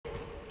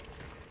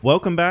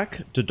Welcome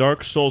back to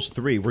Dark Souls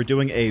 3. We're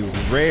doing a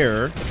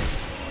rare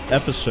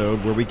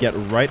episode where we get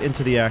right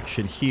into the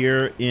action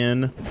here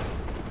in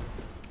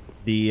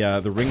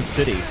the Ring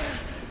City.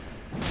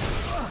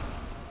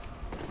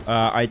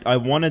 I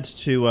wanted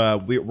to,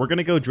 we're going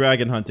to go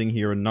dragon hunting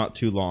here in not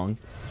too long,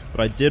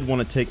 but I did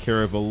want to take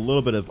care of a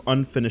little bit of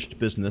unfinished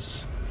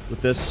business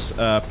with this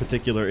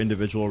particular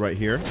individual right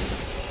here.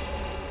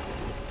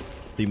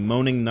 The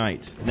Moaning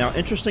Knight. Now,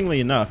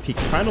 interestingly enough, he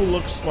kind of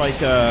looks like,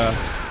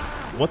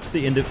 what's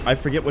the I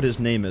forget what his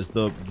name is.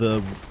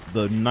 The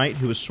knight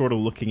who is sort of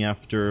looking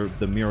after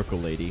the Miracle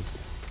Lady,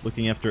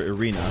 looking after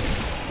Irina.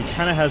 He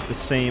kind of has the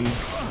same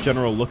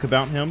general look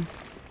about him.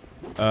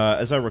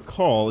 As I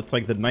recall, it's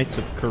like the Knights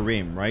of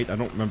Karim, right? I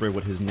don't remember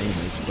what his name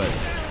is, but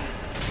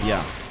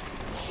yeah.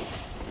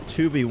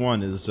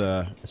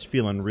 2v1 is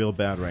feeling real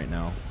bad right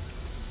now.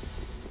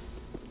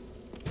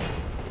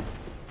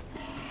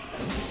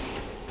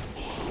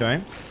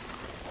 Okay,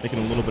 making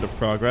a little bit of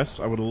progress.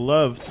 I would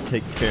love to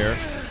take care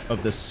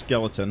of this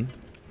skeleton.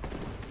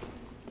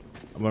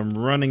 I'm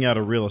running out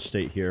of real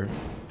estate here.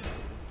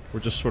 We're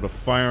just sort of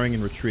firing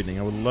and retreating.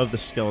 I would love the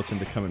skeleton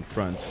to come in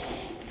front.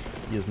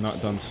 He has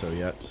not done so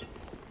yet.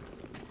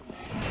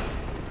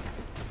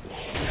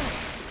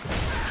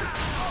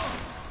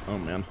 Oh,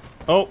 man.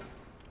 Oh!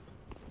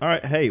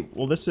 Alright, hey,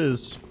 well this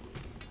is...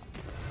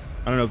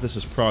 I don't know if this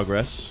is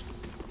progress.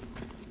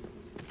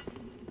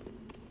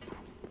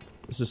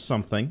 This is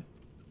something.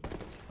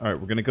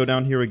 Alright, we're gonna go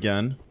down here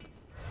again.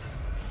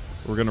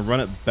 We're gonna run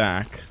it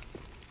back.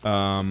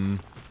 There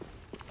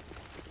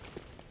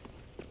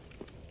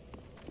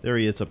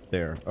he is up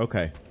there.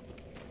 Okay.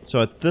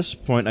 So at this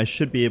point, I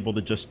should be able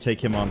to just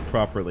take him on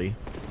properly.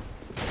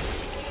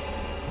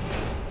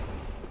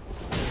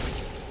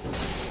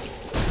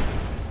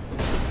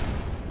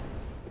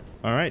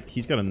 Alright,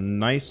 he's got a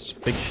nice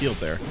big shield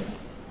there.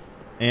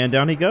 And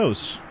down he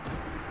goes.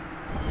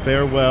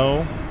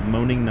 Farewell,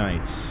 Moaning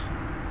Knight.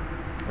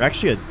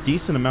 Actually, a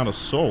decent amount of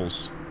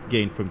souls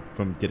gained from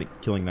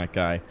killing that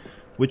guy,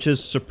 which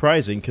is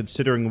surprising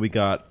considering we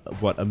got,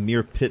 what, a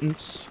mere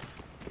pittance?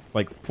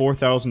 Like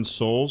 4,000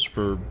 souls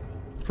for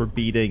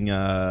beating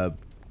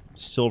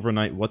Silver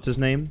Knight, what's his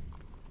name?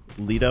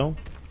 Leto?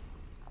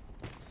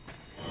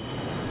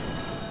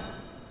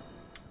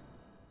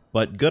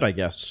 But good, I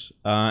guess.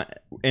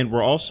 And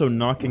we're also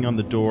knocking on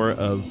the door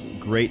of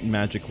Great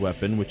Magic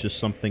Weapon, which is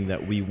something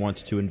that we want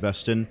to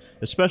invest in,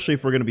 especially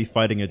if we're going to be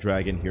fighting a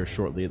dragon here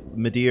shortly.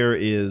 Midir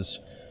is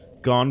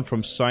gone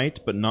from sight,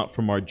 but not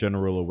from our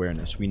general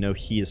awareness. We know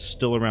he is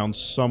still around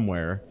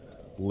somewhere,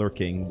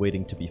 lurking,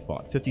 waiting to be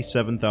fought.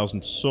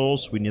 57,000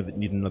 souls, so we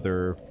need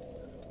another,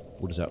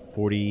 what is that,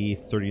 40,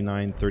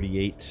 39,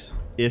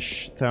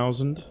 38-ish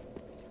thousand?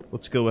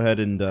 Let's go ahead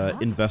and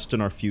invest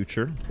in our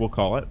future, we'll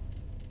call it.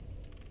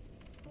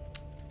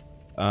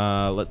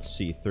 Let's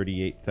see,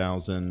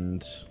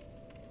 38,000...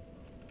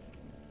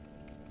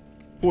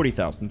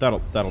 40,000,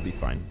 that'll be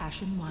fine.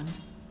 Ashen 1.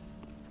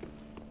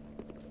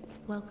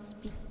 Well,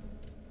 speak.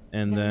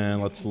 And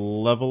then let's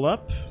level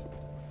up.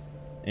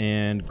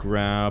 And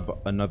grab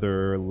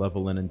another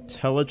level in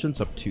intelligence,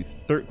 up to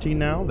 30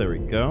 now, there we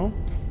go.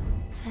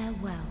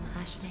 Farewell,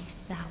 Ash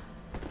mayst thou.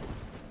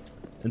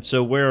 And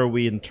so where are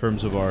we in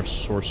terms of our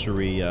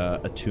sorcery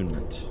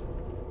attunement?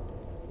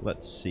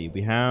 Let's see,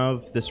 we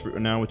have this route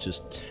now, which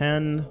is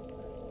 10.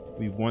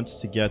 We want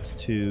to get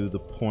to the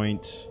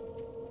point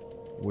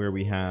where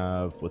we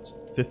have, what's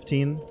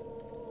 15?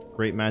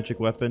 Great Magic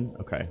Weapon?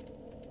 Okay.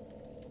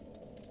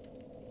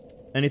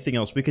 Anything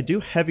else? We could do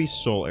Heavy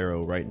Soul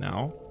Arrow right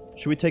now.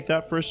 Should we take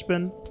that for a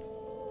spin?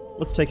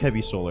 Let's take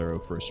Heavy Soul Arrow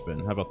for a spin.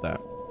 How about that?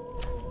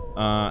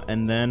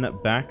 And then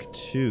back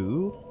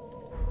to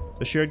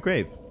the Shared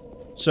Grave.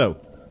 So,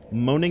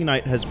 Moaning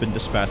Knight has been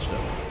dispatched of.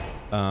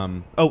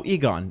 Oh,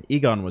 Egon.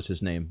 Egon was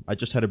his name. I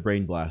just had a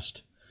brain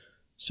blast.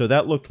 So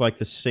that looked like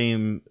the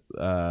same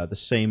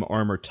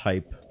armor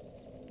type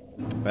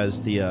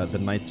as the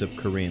Knights of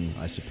Karim,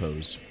 I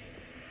suppose.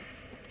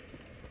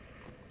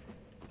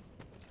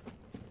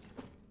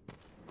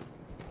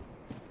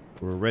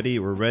 We're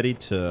ready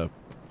to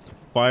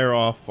fire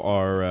off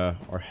our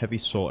Heavy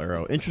Soul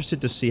Arrow.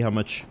 Interested to see how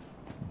much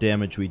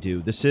damage we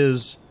do. This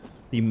is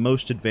the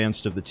most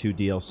advanced of the two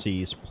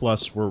DLCs,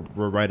 plus we're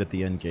right at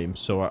the end game,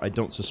 so I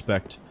don't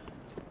suspect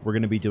we're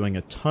going to be doing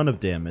a ton of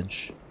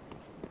damage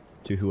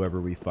to whoever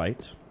we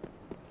fight.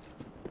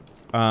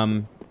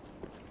 So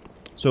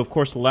of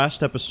course, the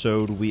last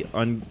episode we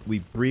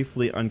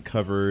briefly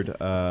uncovered,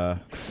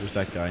 there's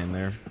that guy in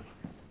there.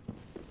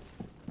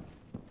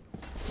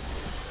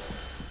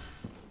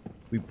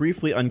 We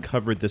briefly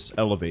uncovered this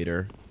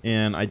elevator,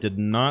 and I did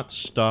not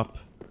stop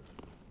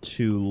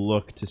to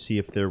look to see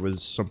if there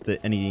was something,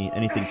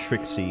 anything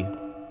tricksy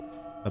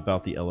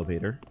about the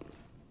elevator.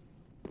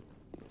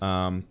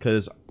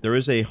 Because there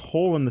is a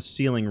hole in the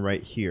ceiling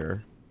right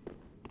here,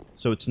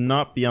 so it's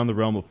not beyond the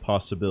realm of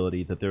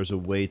possibility that there's a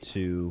way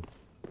to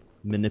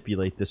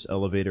manipulate this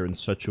elevator in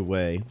such a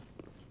way.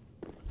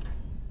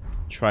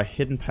 Try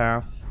hidden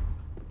path,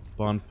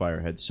 bonfire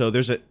head. So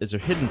there's a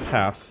hidden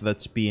path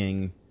that's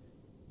being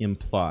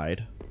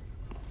implied.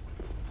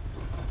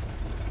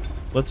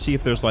 Let's see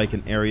if there's like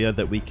an area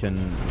that we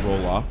can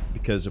roll off,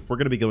 because if we're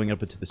going to be going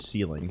up into the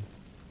ceiling,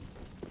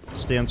 it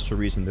stands to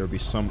reason there would be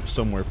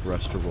somewhere for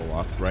us to roll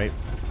off, right?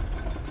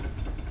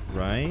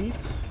 Right?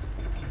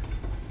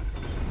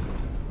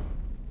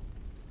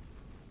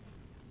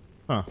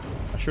 Huh.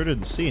 I sure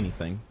didn't see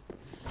anything.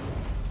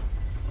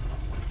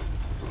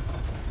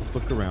 Let's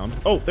look around.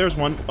 Oh, there's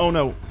one. Oh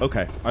no.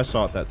 Okay, I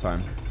saw it that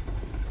time.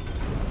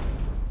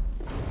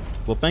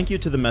 Well, thank you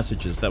to the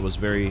messages. That was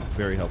very,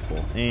 very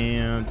helpful.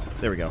 And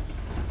there we go.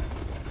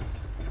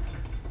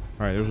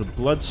 Alright, there's a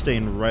blood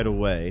stain right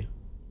away,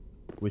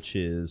 which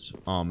is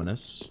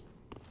ominous.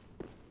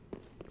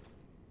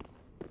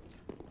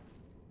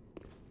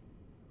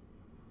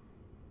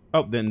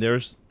 Oh, then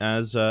there's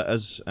as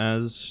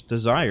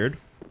desired.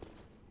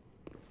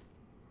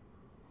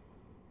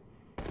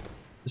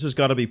 This has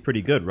got to be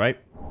pretty good, right?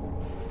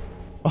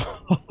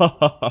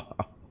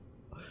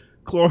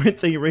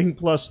 Chloranthy ring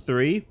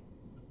 +3.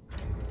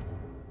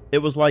 It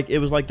was like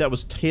that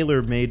was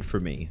tailor-made for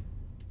me.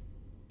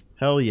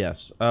 Hell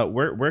yes.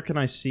 Where can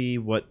I see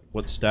what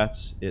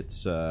stats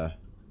it's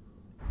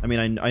I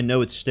mean, I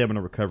know it's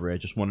stamina recovery. I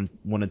just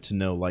wanted to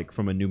know, like,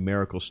 from a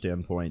numerical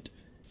standpoint,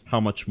 how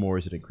much more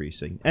is it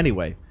increasing?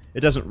 Anyway, it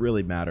doesn't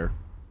really matter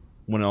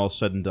when all's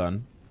said and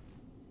done.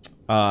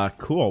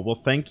 Cool. Well,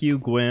 thank you,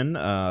 Gwyn.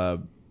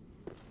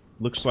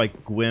 Looks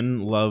like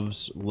Gwyn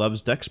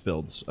loves dex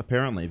builds,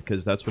 apparently,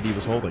 because that's what he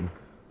was holding.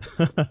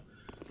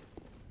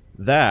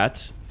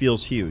 That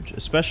feels huge,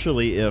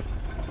 especially if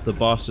the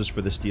bosses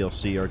for this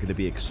DLC are going to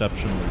be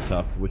exceptionally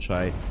tough, which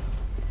I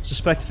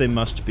suspect they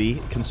must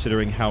be,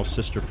 considering how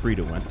Sister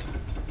Frida went.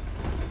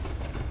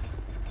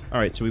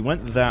 Alright, so we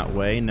went that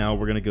way, now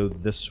we're going to go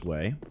this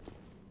way.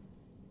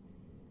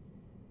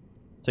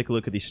 Take a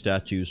look at these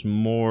statues.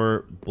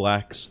 More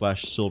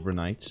black/silver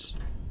knights.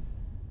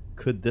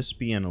 Could this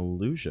be an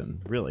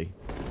illusion? Really?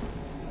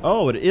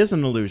 Oh, it is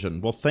an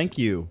illusion. Well, thank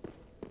you.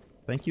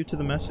 Thank you to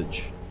the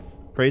message.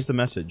 Praise the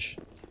message.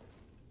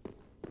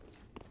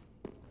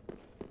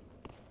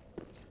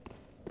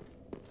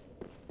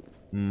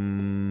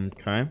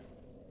 Okay. A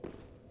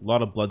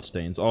lot of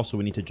bloodstains. Also,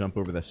 we need to jump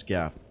over this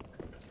gap.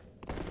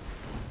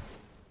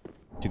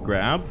 To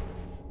grab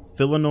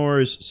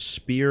Philinore's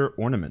spear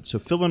ornament. So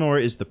Philinore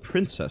is the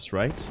princess,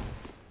 right?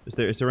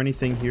 Is there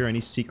anything here?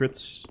 Any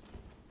secrets?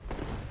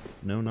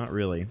 No, not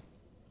really.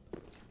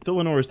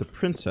 Philinore is the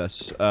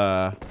princess,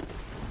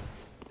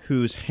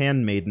 whose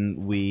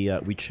handmaiden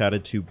we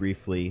chatted to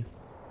briefly,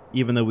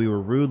 even though we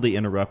were rudely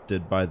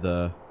interrupted by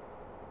the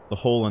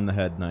hole in the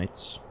head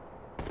knights.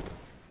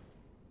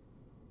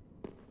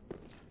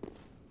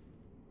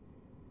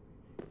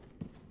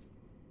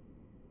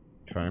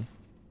 Okay.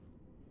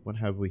 What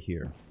have we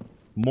here?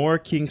 More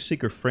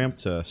Kingseeker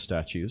Frampta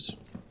statues.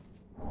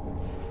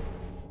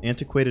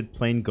 Antiquated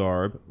plain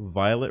garb,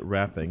 violet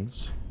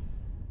wrappings.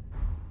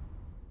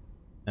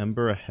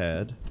 Ember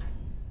ahead.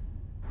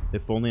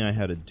 If only I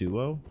had a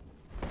duo.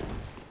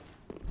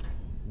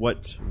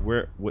 What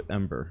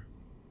ember?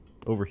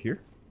 Over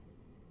here?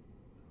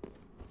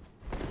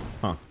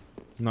 Huh.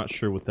 I'm not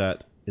sure what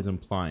that is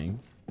implying.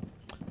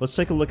 Let's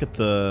take a look at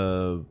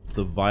the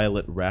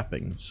violet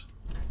wrappings.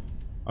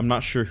 I'm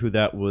not sure who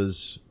that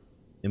was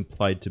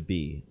implied to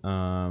be.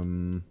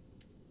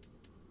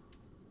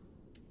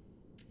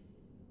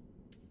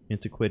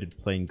 Antiquated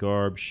plain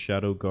garb,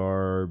 shadow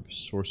garb,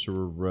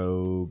 sorcerer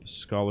robe,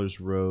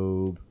 scholar's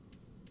robe.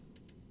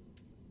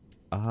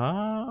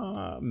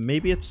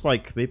 Maybe it's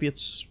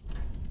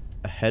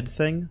a head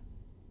thing?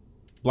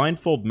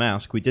 Blindfold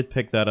mask, we did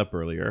pick that up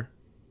earlier.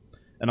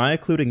 An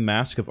eye-occluding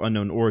mask of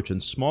unknown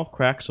origin, small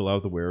cracks allow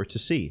the wearer to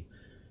see.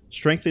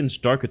 Strengthens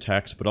dark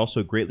attacks, but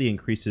also greatly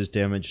increases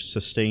damage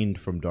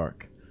sustained from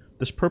dark.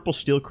 This purple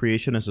steel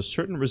creation has a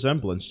certain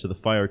resemblance to the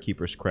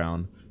Firekeeper's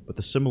crown, but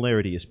the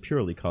similarity is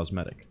purely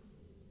cosmetic.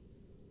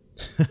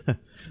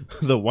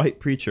 The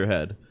white preacher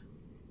head.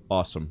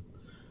 Awesome.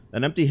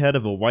 An empty head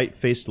of a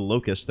white-faced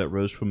locust that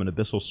rose from an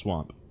abyssal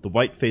swamp. The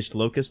white-faced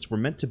locusts were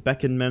meant to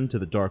beckon men to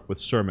the dark with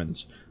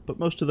sermons, but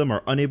most of them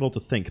are unable to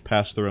think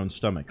past their own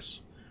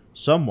stomachs.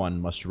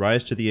 Someone must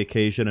rise to the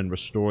occasion and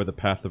restore the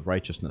path of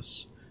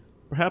righteousness.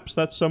 Perhaps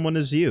that someone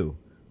is you.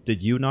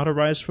 Did you not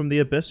arise from the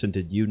abyss, and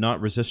did you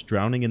not resist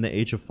drowning in the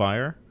age of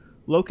fire?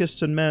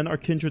 Locusts and men are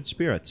kindred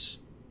spirits.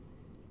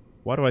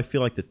 Why do I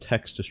feel like the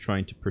text is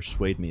trying to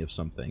persuade me of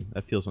something?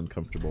 That feels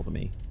uncomfortable to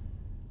me.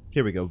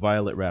 Here we go,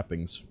 violet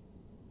wrappings.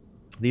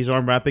 These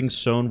arm wrappings,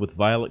 sewn with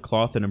violet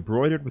cloth and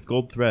embroidered with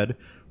gold thread,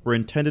 were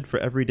intended for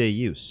everyday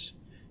use.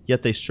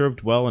 Yet they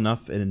served well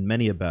enough in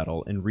many a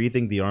battle, in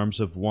wreathing the arms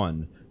of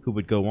one who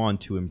would go on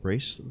to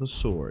embrace the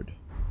sword.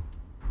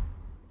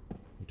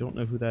 I don't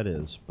know who that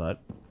is,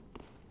 but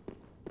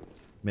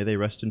may they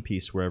rest in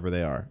peace wherever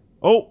they are.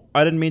 Oh!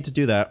 I didn't mean to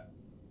do that.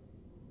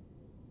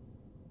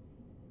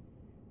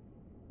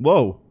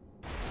 Whoa!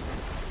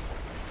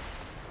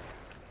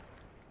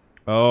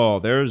 Oh,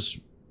 there's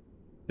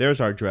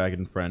our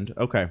dragon friend.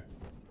 Okay.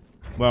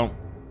 Well,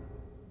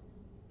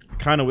 I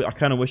kind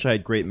of wish I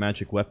had great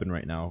magic weapon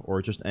right now,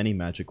 or just any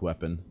magic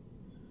weapon.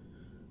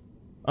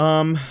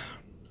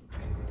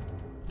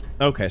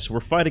 Okay, so we're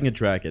fighting a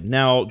dragon.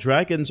 Now,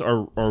 dragons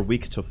are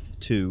weak to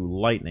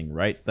lightning,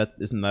 right?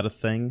 Isn't that a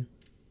thing?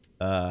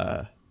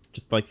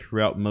 Just like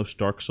throughout most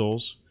Dark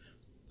Souls.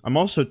 I'm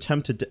also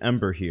tempted to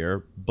Ember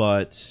here,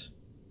 but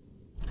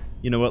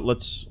you know what?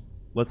 Let's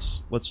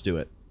do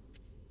it.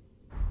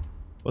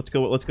 Let's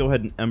go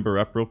ahead and Ember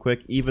up real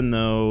quick, even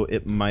though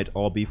it might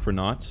all be for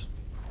naught.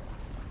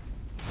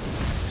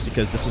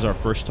 Because this is our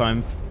first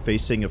time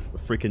facing a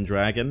freaking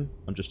dragon.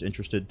 I'm just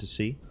interested to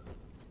see.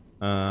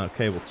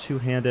 Okay, we'll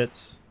two-hand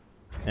it.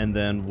 And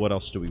then what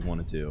else do we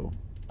want to do?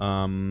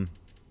 I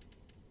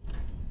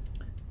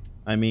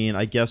mean,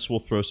 I guess we'll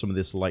throw some of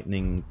this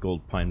lightning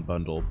gold pine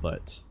bundle,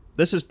 but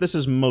this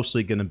is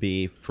mostly going to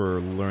be for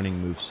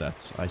learning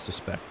movesets, I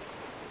suspect.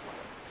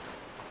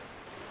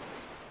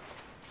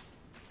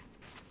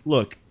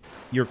 Look,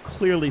 you're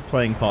clearly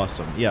playing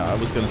possum. Yeah, I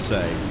was going to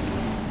say.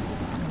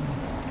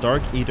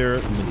 Darkeater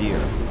Midir.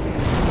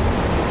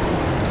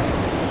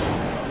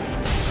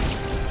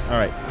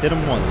 Alright, hit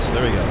him once.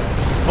 There we go.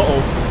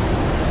 Uh-oh.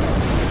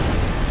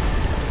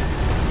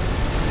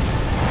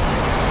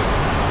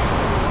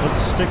 Let's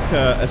stick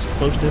as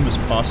close to him as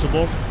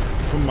possible.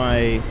 From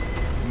my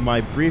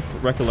brief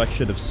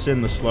recollection of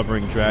Sin the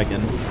Slumbering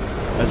Dragon,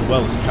 as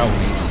well as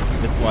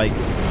Calamite, it's like,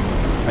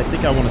 I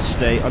think I want to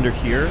stay under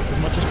here as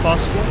much as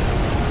possible.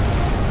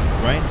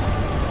 Right?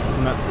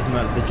 Isn't that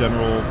the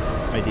general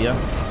idea?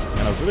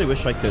 And I really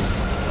wish I could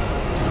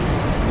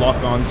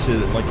lock on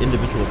to, like,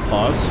 individual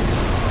paws.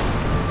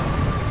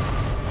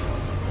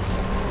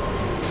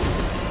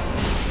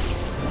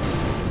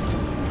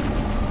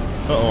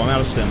 Uh-oh, I'm out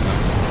of stamina.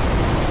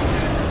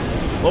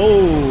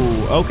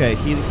 Oh, okay,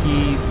 he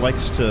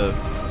likes to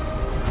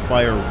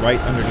fire right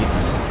underneath me.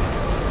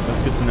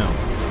 That's good to know.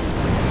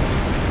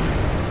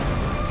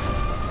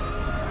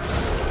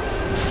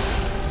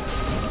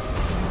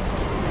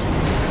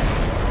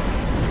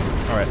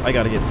 Alright, I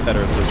gotta get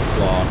better at those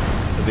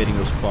evading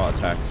those claw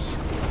attacks.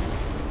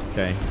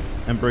 Okay,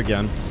 Ember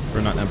again. Or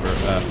not Ember,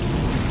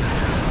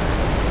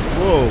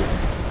 whoa!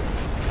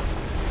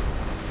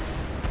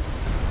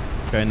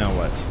 Okay, now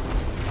what?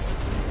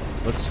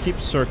 Let's keep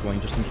circling,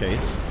 just in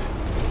case.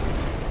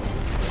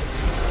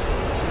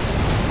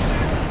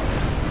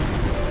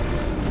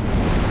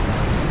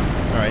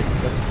 Alright,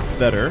 that's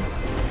better.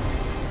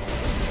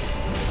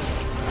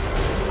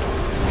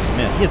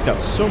 Man, he has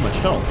got so much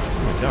health.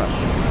 Oh my gosh.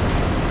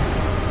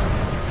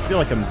 I feel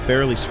like I'm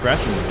barely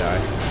scratching the guy.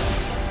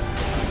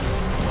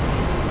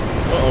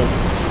 Uh-oh.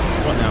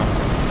 What now?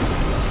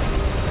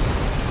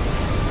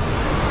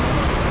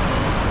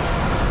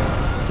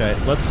 Okay,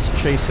 let's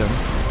chase him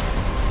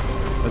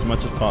as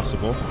much as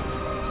possible.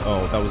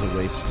 Oh, that was a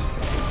waste.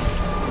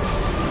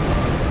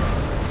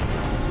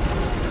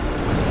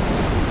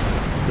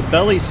 The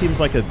belly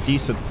seems like a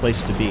decent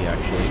place to be,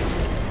 actually,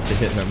 to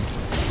hit him.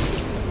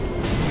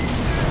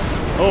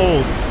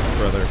 Oh,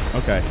 brother.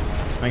 Okay,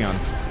 hang on.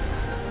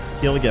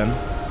 Heal again.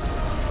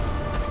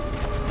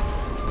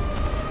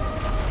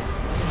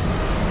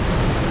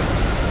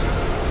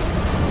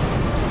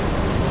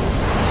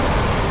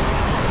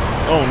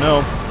 Oh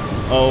no.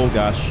 Oh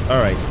gosh.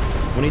 Alright.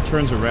 When he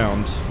turns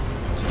around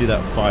to do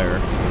that fire.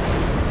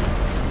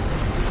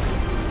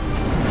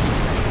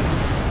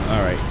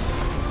 Alright.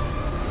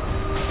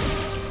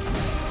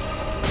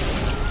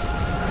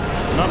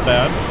 Not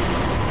bad.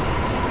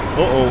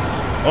 Uh-oh.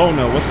 Oh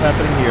no, what's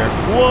happening here?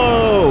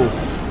 Whoa!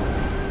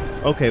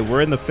 Okay,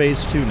 we're in the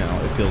phase 2 now,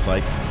 it feels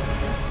like.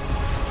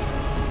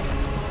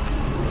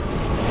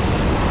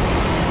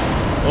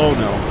 Oh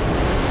no.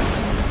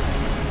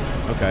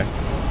 Okay.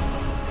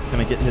 Can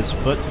I get his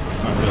foot?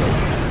 Not really.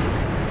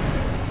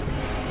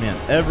 Man,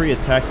 every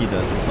attack he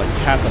does, it's like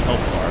half a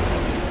health bar.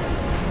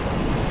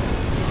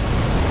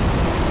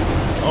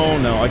 Oh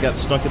no, I got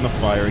stuck in the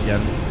fire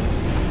again.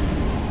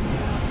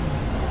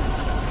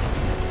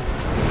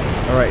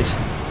 Alright.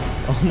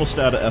 Almost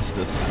out of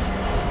Estus.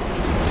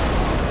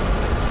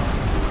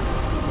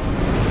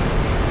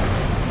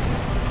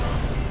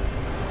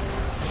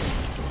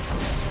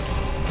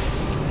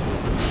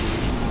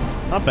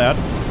 Not bad.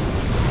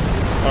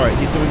 Alright,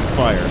 he's doing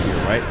fire here,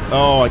 right?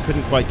 Oh, I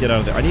couldn't quite get out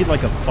of there. I need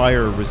like a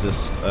fire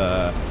resist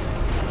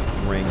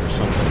ring or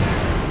something.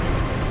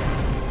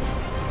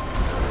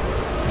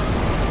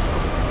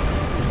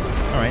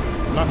 Alright,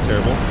 not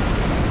terrible.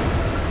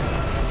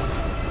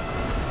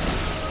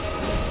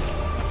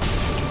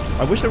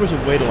 I wish there was a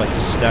way to like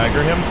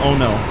stagger him. Oh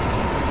no.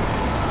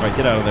 Alright,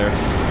 get out of there.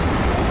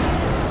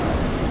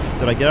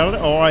 Did I get out of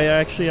there? Oh, I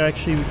actually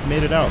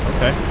made it out.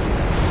 Okay.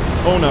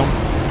 Oh no.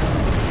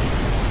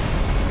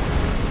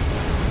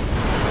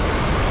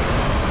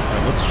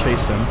 Let's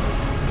chase him.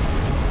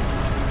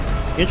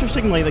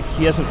 Interestingly, like,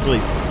 he hasn't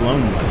really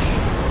flown much,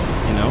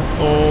 you know?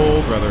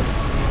 Oh, brother.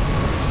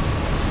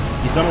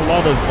 He's done a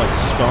lot of, like,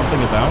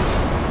 stomping about.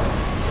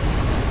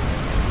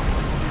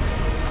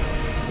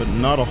 But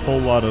not a whole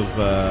lot of,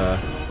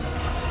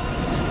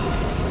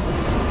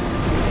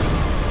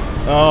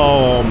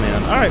 Oh,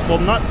 man. Alright, well,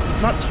 not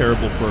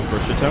terrible for a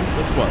first attempt.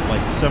 That's what,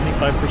 like,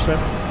 75%?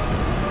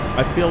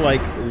 I feel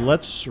like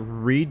let's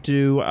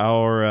redo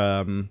our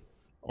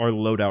our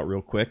loadout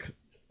real quick.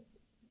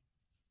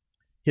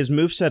 His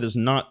moveset is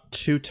not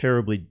too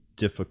terribly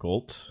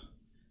difficult.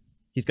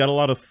 He's got a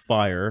lot of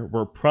fire.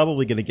 We're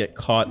probably going to get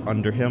caught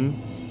under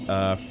him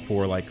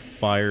for, like,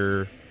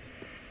 fire...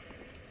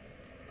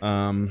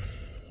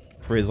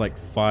 for his, like,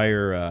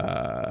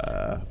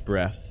 fire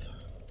breath.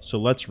 So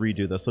let's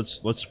redo this.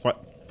 Let's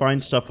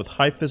find stuff with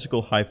high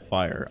physical, high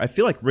fire. I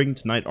feel like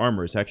ringed knight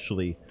armor is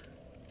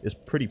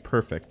pretty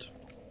perfect.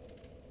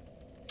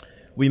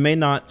 We may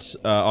not,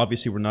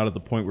 obviously we're not at the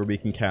point where we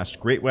can cast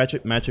great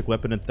magic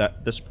weapon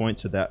at this point,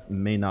 so that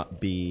may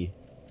not be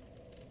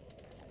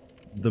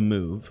the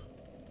move.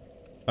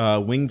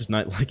 Winged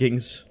knight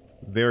leggings,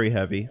 very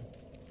heavy.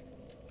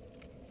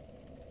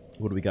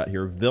 What do we got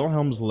here?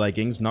 Wilhelm's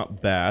leggings,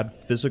 not bad.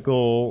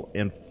 Physical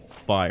and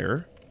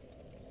fire.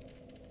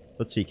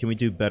 Let's see, can we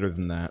do better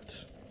than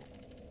that?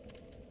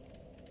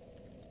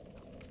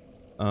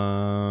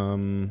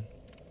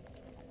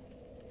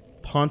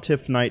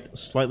 Pontiff Knight,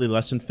 slightly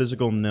less in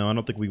physical? No, I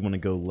don't think we want to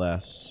go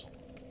less.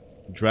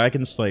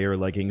 Dragon Slayer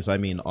leggings, I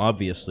mean,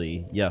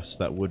 obviously, yes,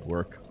 that would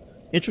work.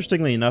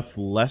 Interestingly enough,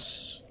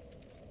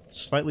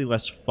 slightly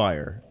less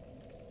fire.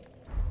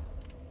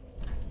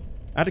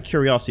 Out of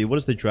curiosity, what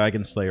does the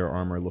Dragon Slayer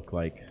armor look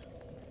like?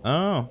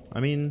 Oh, I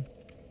mean,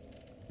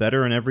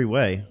 better in every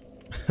way.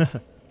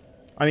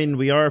 I mean,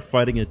 we are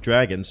fighting a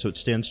dragon, so it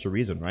stands to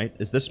reason, right?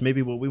 Is this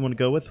maybe what we want to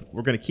go with?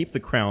 We're going to keep the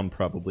crown,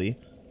 probably.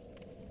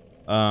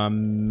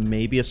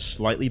 Maybe a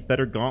slightly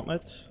better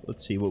gauntlet?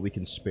 Let's see what we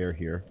can spare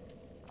here.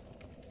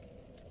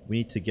 We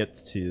need to get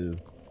to,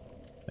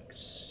 like,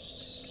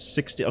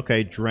 60...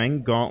 Okay,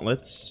 Drang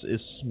gauntlets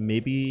is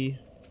maybe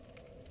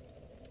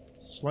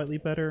slightly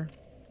better.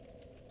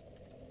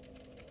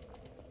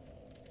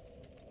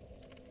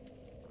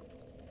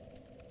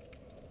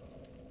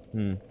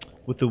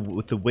 With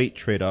the weight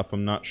trade-off,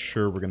 I'm not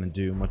sure we're going to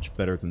do much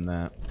better than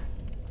that.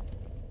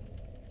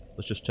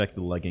 Let's just check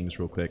the leggings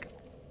real quick.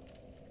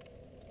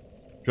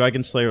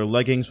 Dragon Slayer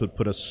leggings would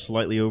put us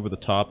slightly over the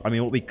top. I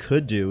mean, what we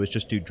could do is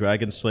just do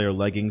Dragon Slayer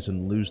leggings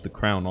and lose the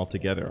crown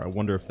altogether. I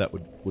wonder if that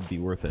would be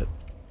worth it.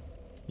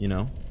 You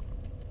know?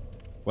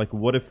 Like,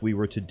 what if we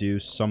were to do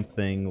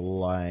something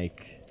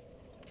like...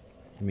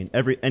 I mean,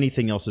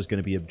 anything else is going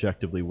to be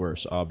objectively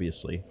worse,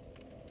 obviously.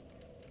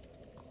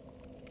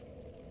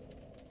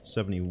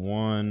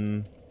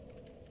 71...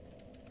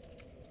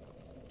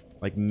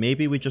 Like,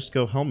 maybe we just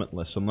go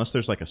helmetless, unless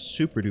there's, like, a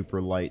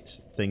super-duper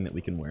light thing that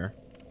we can wear.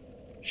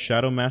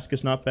 Shadow Mask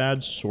is not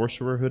bad.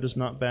 Sorcerer Hood is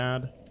not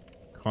bad.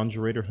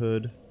 Conjurator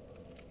Hood.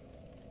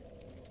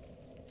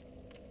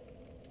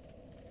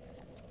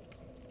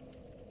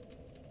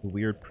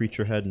 Weird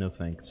Preacher Head, no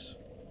thanks.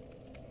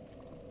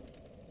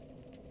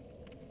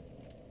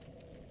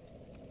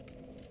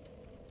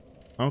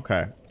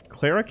 Okay.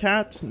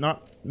 Clericat,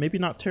 maybe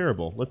not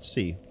terrible. Let's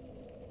see.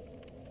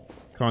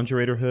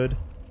 Conjurator Hood.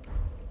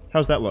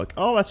 How's that look?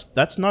 Oh,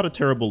 that's not a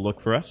terrible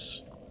look for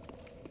us.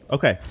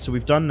 Okay, so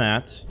we've done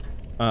that.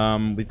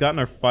 We've gotten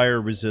our fire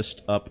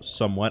resist up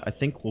somewhat. I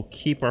think we'll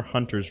keep our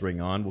Hunter's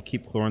Ring on. We'll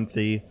keep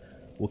Chloranthy.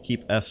 We'll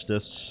keep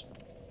Estus.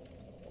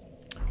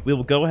 We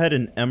will go ahead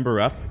and Ember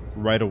up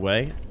right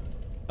away.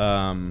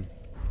 I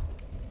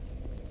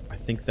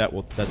think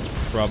that's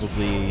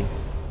probably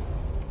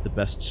the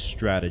best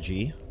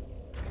strategy.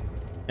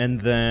 And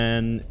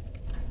then...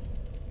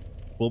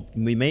 well,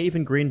 we may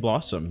even Green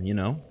Blossom, you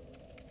know?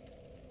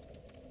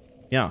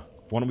 Yeah.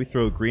 Why don't we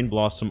throw Green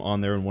Blossom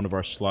on there in one of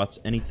our slots?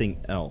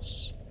 Anything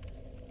else?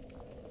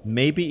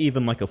 Maybe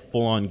even like a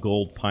full-on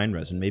gold pine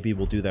resin. Maybe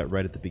we'll do that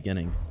right at the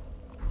beginning.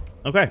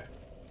 Okay.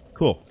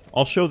 Cool.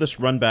 I'll show this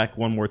run back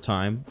one more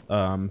time.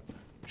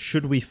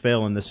 Should we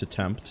fail in this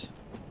attempt,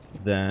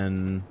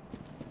 then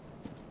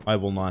I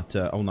will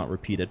not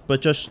repeat it.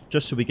 But just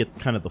so we get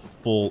kind of the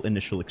full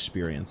initial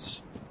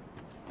experience,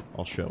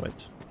 I'll show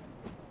it.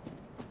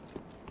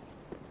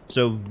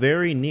 So,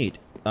 very neat.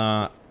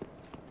 I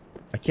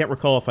can't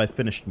recall if I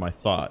finished my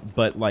thought,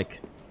 but,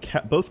 like,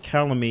 both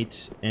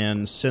Calamite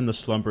and Sin the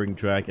Slumbering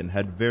Dragon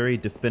had very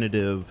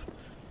definitive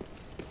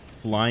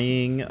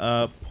flying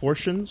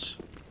portions,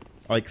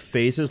 like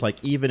phases.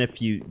 Like, even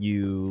if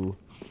you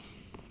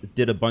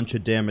did a bunch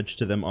of damage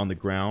to them on the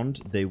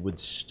ground, they would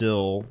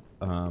still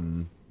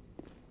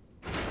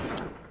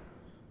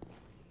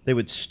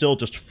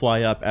just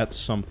fly up at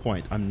some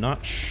point. I'm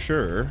not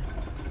sure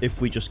if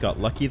we just got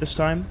lucky this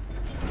time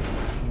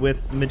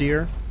with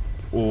Midir,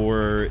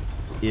 or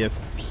if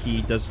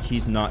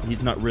he's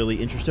not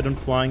really interested in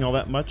flying all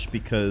that much,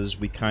 because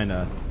we kind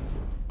of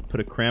put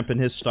a cramp in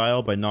his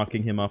style by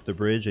knocking him off the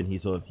bridge, and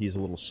he's a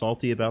little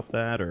salty about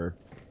that, or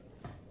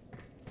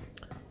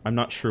I'm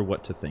not sure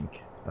what to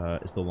think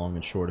is the long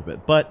and short of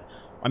it. But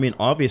I mean,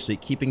 obviously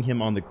keeping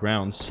him on the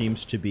ground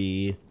seems to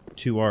be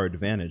to our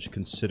advantage,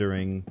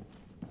 considering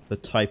the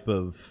type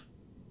of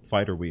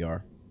fighter we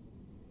are.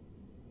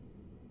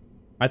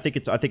 I think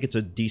it's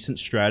a decent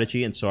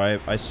strategy, and so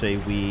I say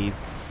we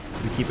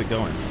keep it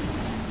going.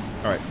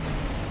 Alright.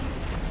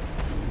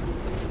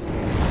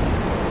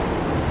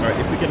 Alright,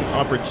 if we get an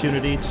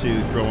opportunity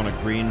to throw on a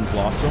Green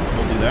Blossom,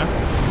 we'll do that.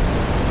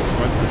 Let's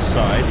run to the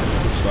side,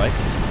 it looks like.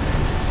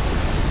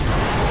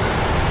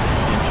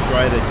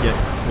 try to get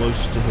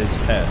close to his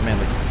head. Man,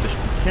 the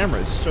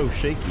camera is so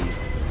shaky.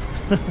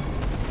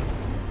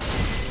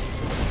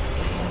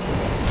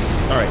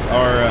 Alright,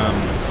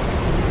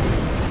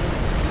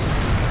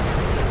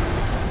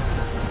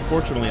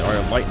 unfortunately,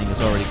 our lightning is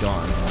already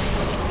gone.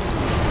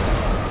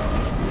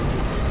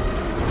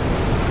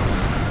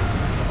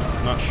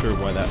 Not sure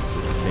why that is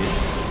the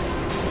case.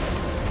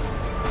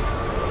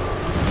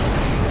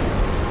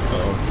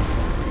 Uh-oh.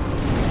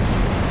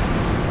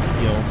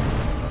 Heal.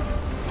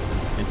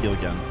 And heal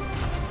again.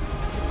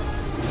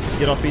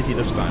 Get off easy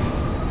this time.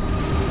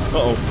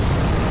 Uh-oh.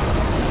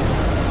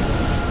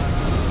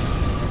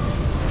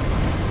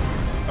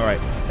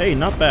 Alright. Hey,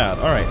 not bad.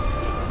 Alright.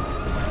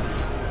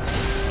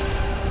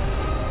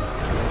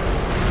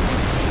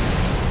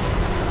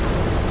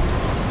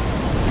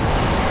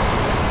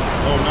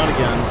 Oh, not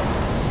again.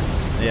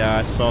 Yeah,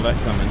 I saw that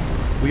coming.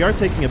 We are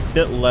taking a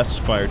bit less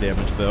fire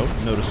damage, though,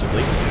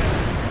 noticeably.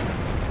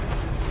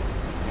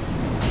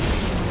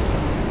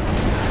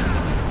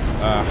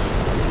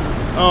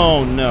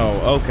 Oh no,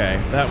 okay.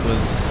 That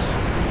was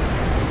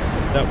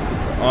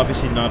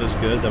obviously not as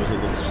good. That was a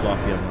little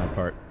sloppy on my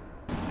part.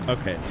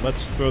 Okay,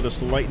 let's throw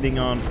this lightning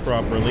on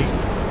properly.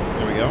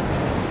 There we go.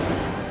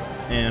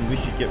 And we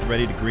should get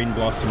ready to green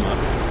blossom up.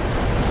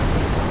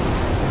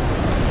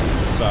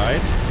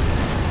 Side.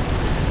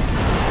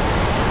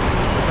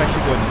 Let's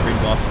actually go ahead and green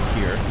blossom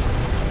here.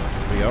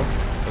 There we go.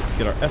 Let's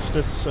get our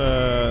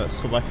Estus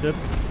selected.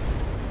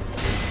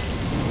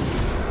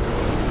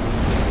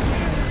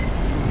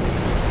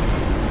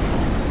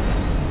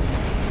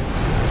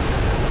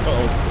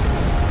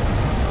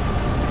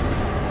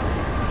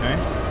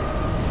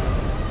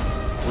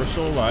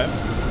 Still alive.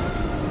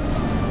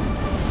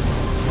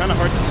 Kind of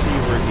hard to see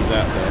where he's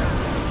at, though.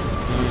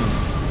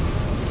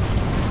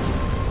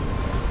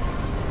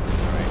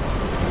 Alright.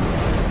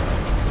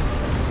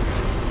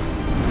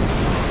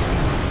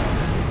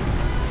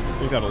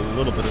 We've got a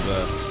little bit of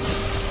a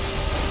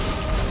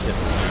hit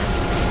there.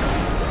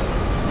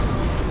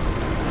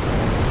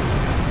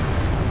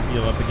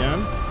 Heal up again.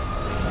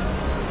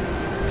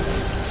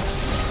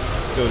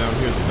 Go down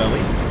here at the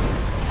belly.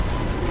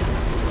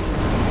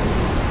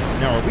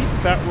 Now, are we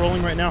fat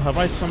rolling right now? Have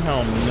I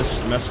somehow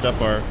messed up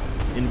our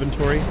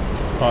inventory?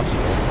 It's possible.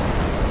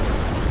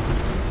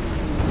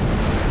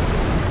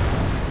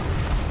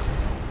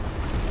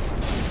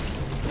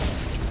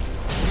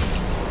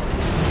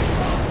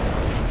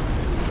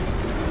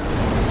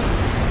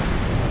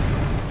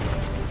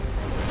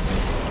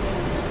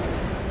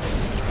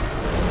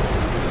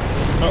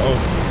 Uh-oh.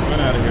 Run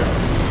out of here.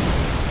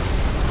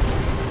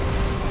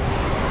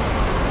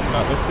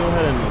 Let's go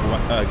ahead and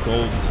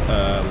gold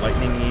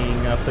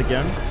lightninging up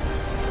again.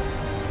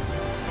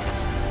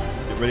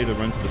 Get ready to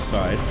run to the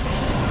side.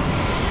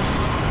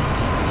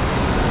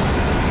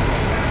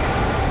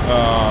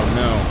 Oh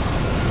no.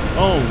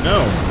 Oh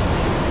no!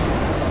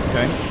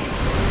 Okay.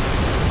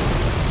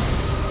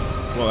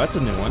 Well, that's a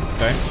new one.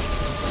 Okay.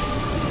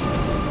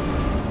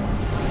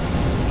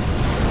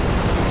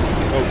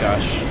 Oh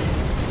gosh.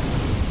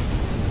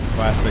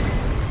 Classic.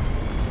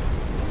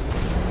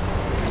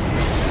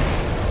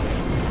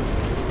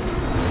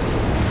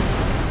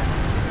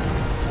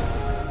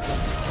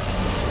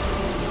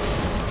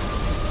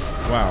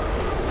 Wow.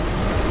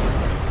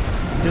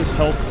 His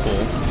health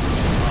pool,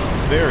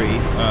 very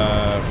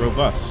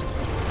robust.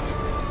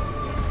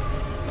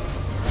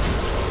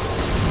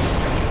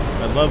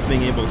 I love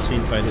being able to see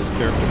inside his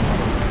character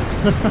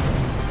model.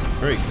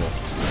 Very cool.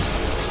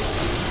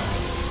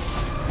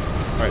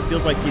 Alright,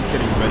 feels like he's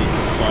getting ready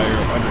to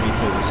fire underneath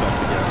himself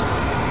again.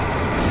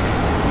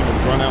 He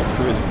will run out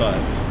through his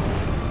butt.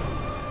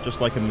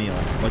 Just like a meal.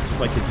 Just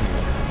like his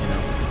meal, you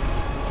know.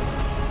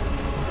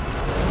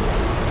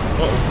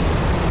 Uh-oh.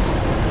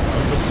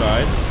 The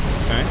side.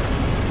 Okay.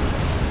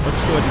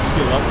 Let's go ahead and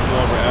heal up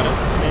while we're at it,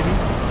 maybe.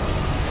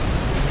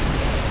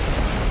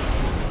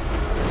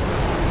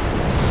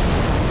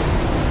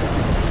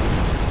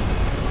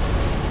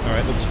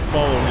 Alright, let's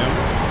follow him.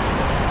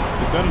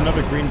 We've got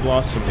another green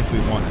blossom if we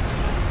want it.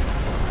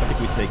 I think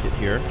we take it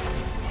here.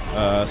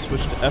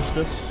 Switch to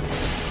Estus.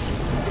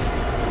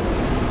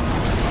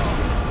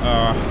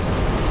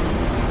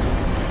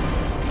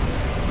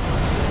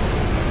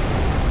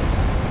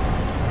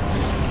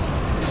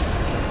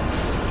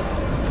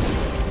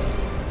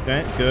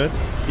 Okay, good.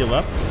 Heal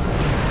up.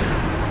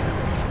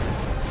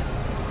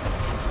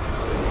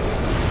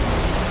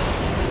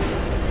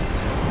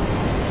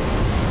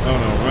 Oh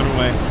no, run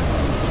away.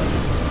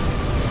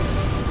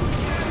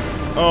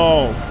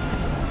 Oh!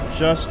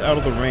 Just out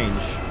of the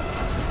range.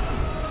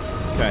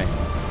 Okay.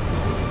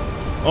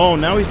 Oh,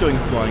 now he's doing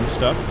flying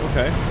stuff.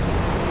 Okay.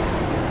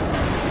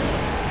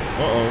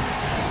 Uh-oh.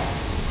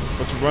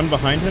 Let's run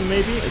behind him,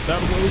 maybe? Is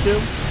that what we do?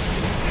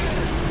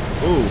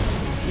 Ooh.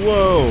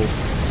 Whoa!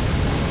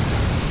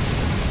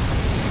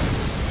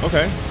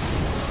 Okay.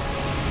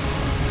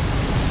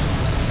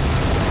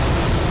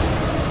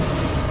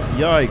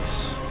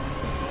 Yikes.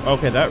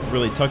 Okay, that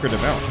really tuckered him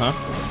out, huh?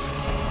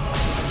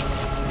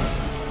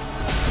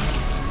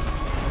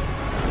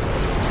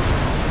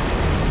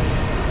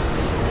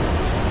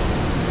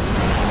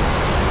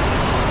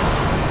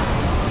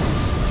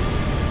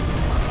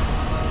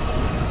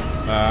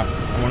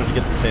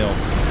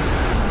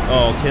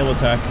 tail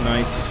attack.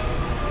 Nice.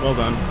 Well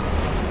done.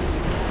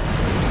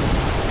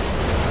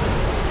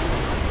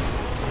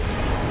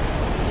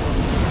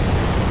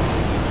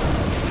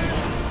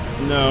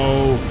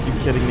 No,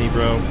 you kidding me,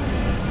 bro?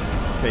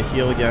 Okay,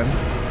 heal again.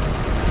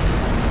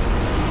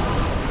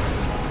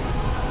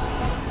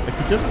 Like,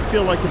 he doesn't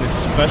feel like an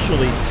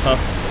especially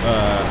tough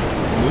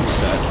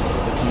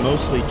moveset. It's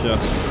mostly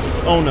just...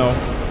 Oh no.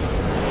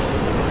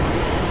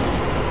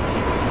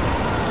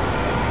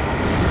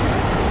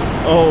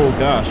 Oh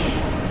gosh.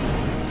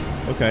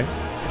 Okay.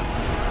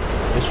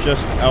 It's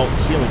just out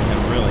healing him,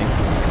 really.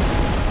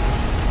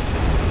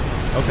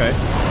 Okay.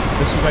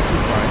 This is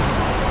actually fine.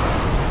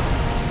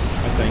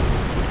 I think.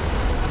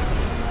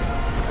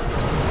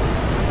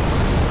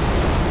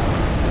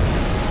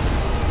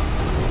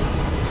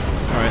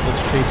 Alright,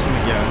 let's chase him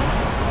again.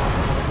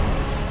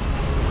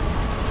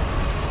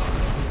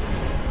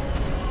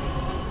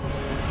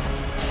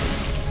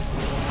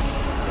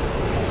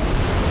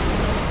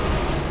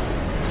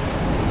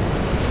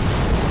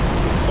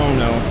 Oh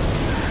no.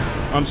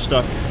 I'm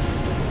stuck.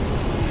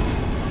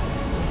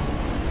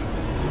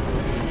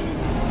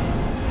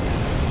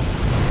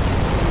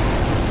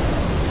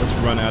 Let's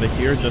run out of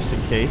here just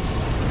in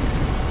case.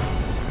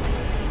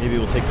 Maybe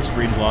we'll take this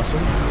green blossom.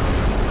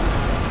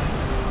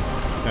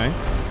 Okay.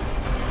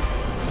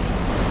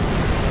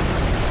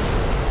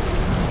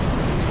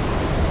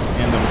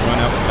 And then run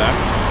out the back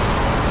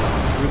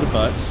through the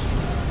butt.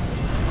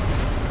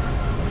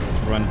 Let's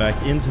run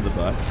back into the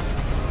butt.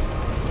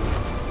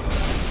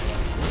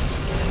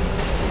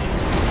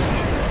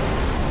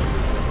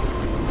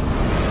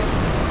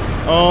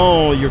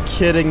 Oh, you're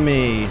kidding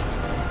me.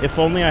 If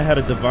only I had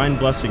a divine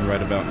blessing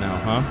right about now,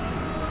 huh?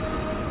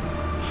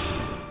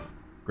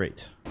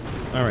 Great.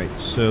 Alright,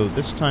 so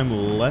this time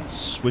let's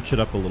switch it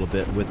up a little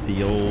bit with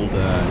the old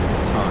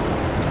Hidetaka.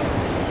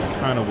 That's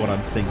kind of what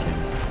I'm thinking.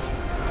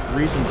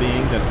 Reason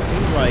being that it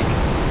seems like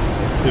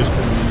there's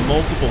been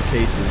multiple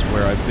cases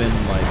where I've been,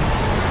 like,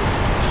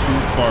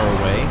 too far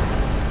away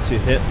to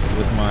hit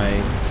with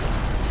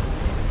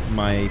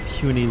my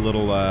puny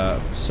little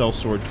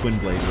sellsword twin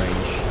blade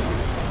range.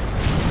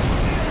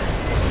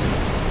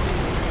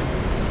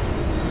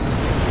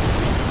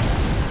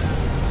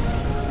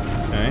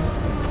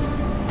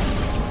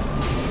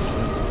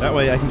 That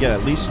way I can get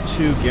at least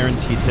 2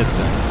 guaranteed hits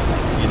in,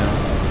 you know.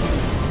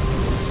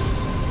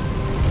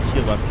 Let's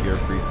heal up here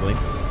briefly.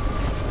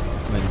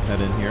 And then head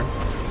in here.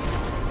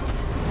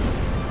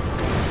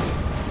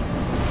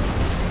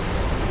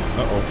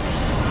 Uh-oh.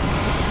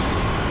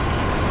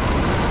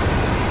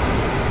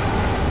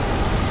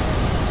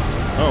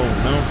 Oh,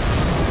 no.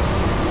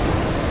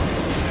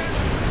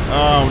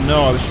 Oh,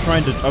 no,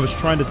 I was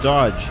trying to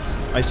dodge.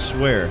 I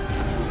swear.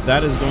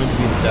 That is going to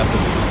be the death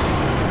of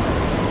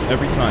me.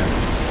 Every time.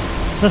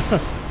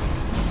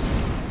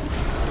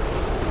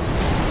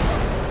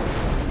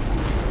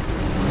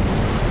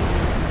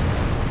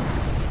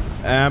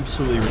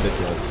 Absolutely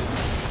ridiculous.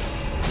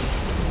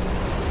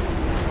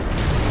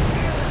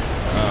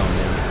 Oh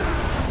man.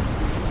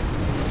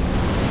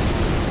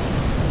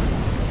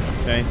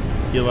 Okay,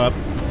 heal up.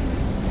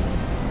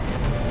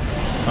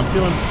 I'm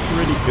feeling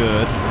pretty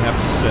good, I have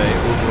to say,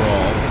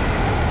 overall.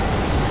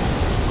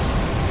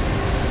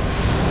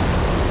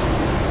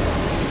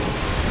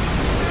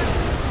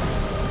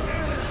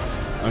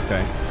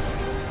 Okay.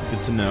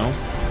 Good to know.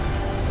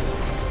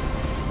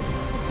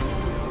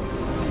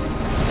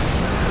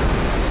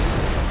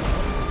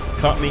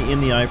 Caught me in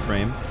the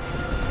iframe.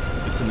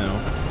 Good to know.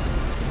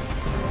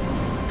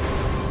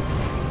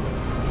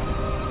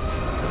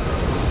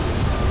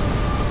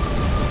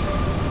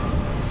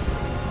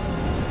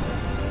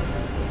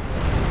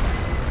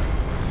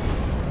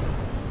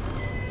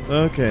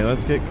 Okay,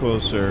 let's get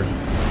closer.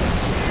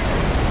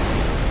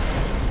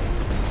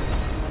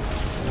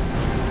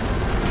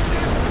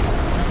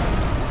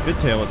 Good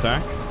tail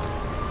attack.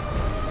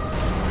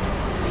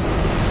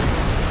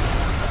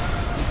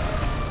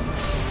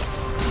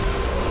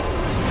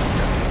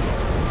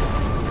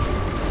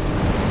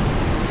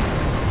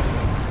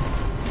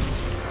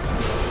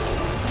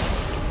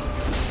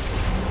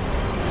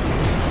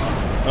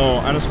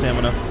 Oh, out of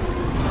stamina.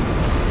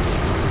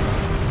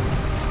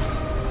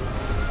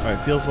 Alright,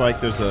 feels like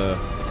there's a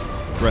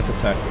breath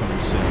attack coming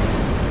soon.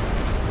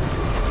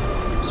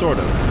 Sort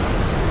of.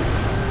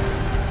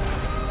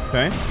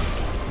 Okay.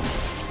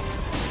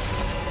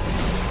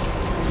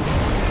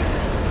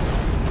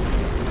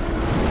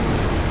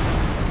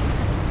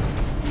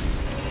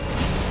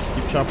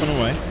 Chopping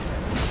away.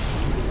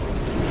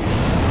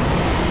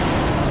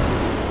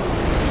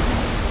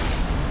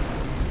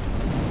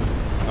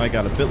 I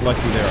got a bit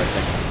lucky there, I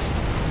think.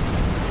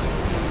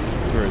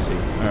 Where is he?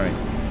 Alright.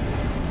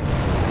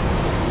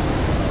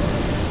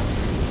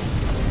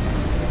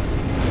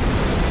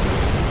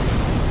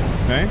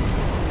 Okay.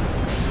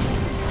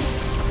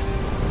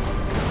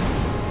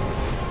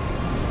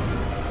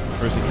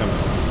 Where's he coming?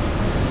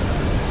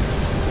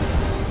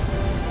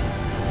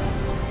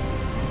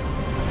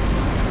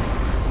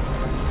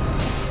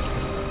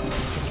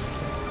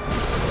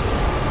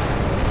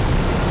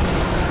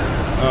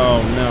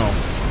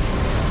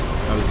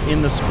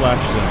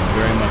 splash zone,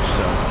 very much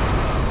so.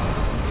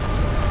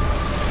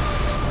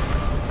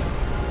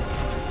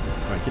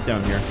 Alright, get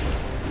down here.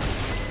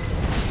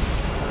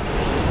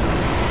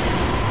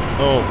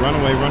 Oh, run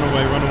away, run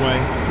away, run away.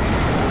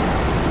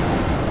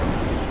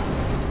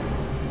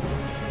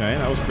 Okay,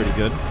 that was pretty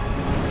good.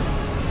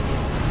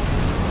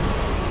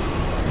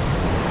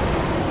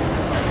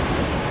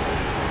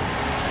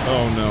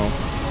 Oh no.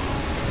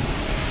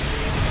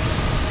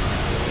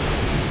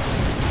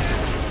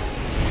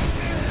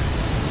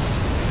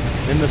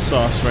 In the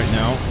sauce right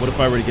now. What if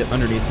I were to get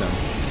underneath him?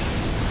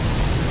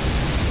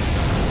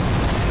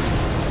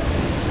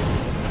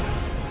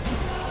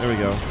 There we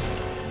go.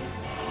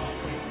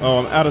 Oh,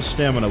 I'm out of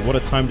stamina. What a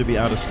time to be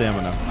out of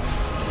stamina.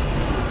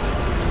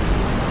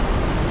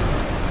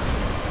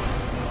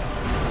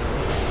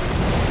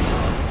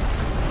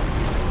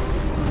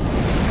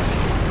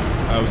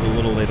 I was a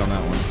little late on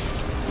that one.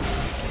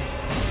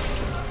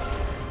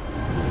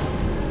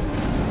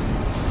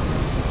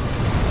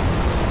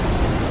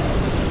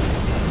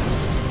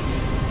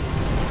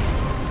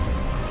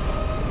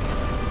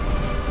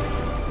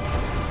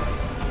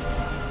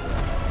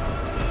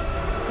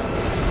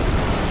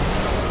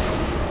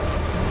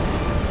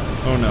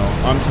 Oh no,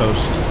 I'm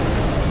toast.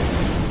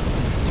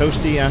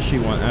 Toasty,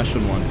 ashen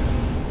one.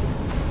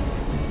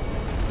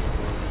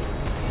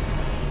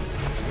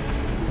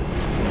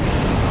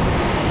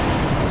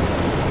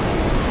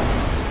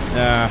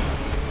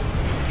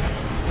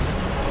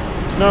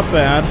 Not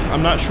bad.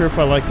 I'm not sure if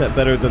I like that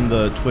better than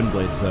the twin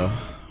blades, though.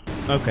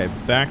 Okay,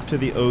 back to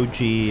the OG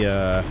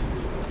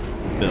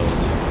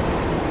build.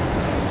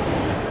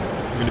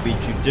 We're going to be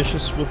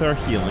judicious with our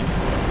healing.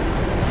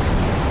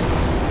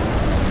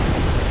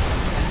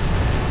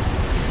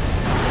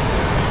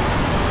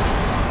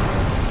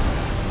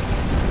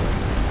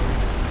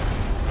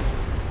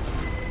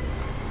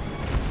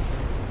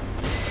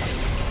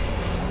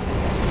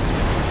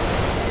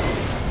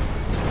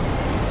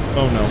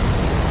 Oh no.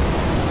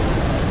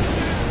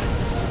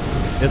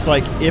 It's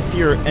like, if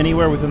you're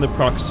anywhere within the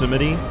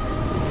proximity,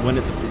 when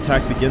the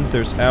attack begins,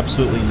 there's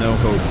absolutely no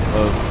hope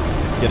of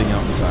getting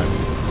out in time.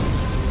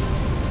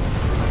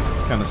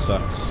 Kinda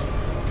sucks.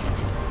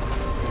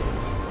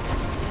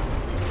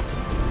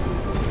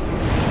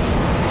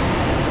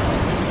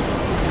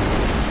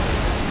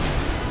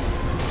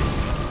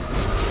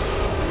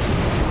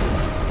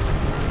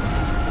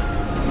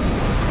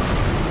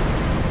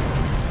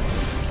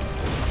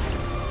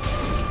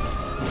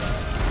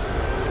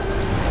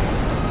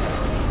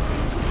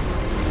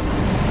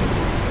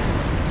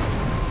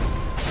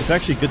 It's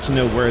actually good to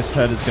know where his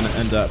head is going to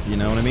end up, you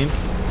know what I mean?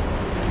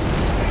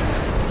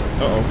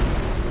 Uh-oh.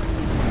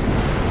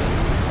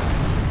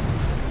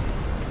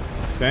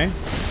 Okay.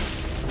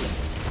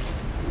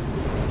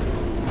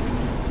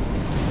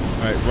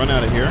 Alright, run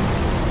out of here.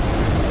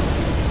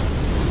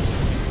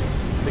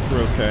 I think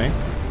we're okay.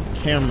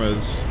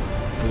 Camera's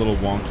a little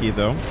wonky,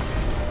 though.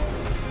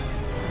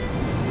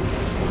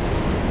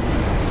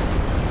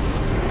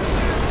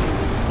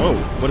 Whoa,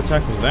 what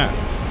attack was that?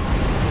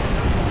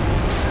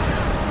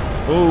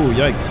 Oh,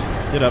 yikes.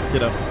 Get up,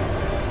 get up.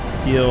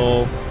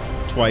 Heal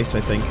twice,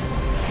 I think.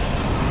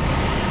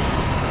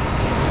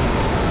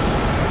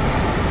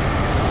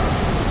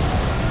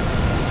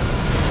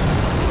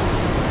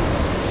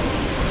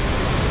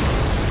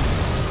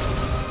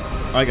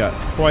 I got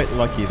quite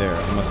lucky there,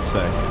 I must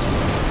say.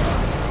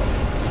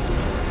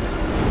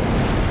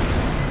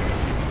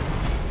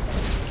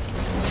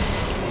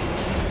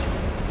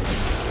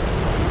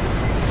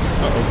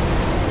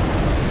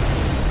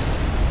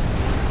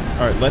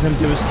 Alright, let him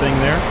do his thing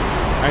there.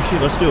 Actually,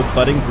 let's do a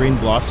budding green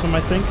blossom,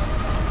 I think.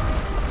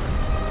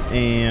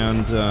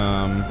 And,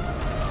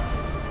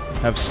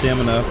 have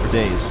stamina for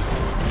days.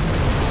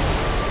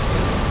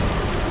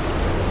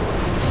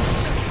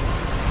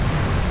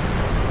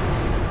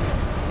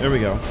 There we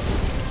go.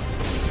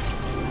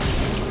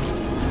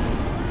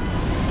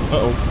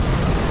 Uh-oh.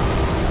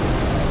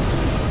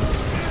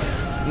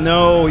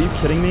 No, are you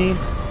kidding me?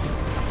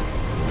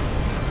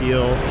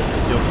 Heal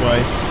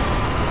twice.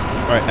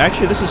 Alright,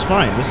 actually this is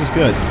fine. This is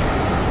good.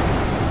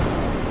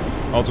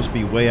 I'll just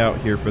be way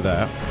out here for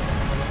that.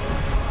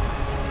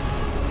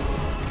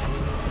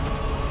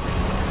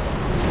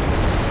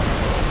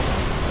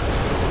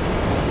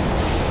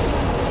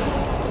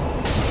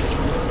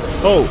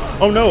 Oh!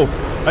 Oh no!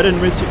 I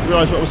didn't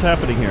realize what was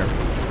happening here.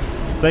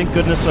 Thank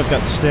goodness I've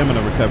got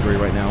stamina recovery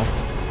right now.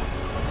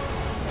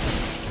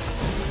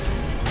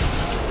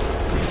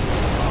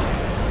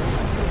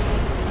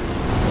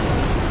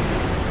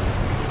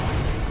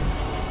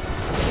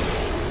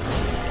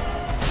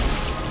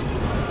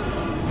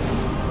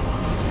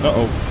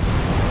 Uh-oh.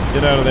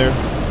 Get out of there.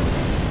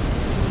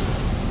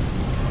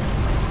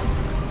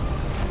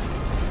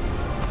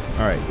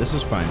 Alright, this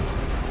is fine.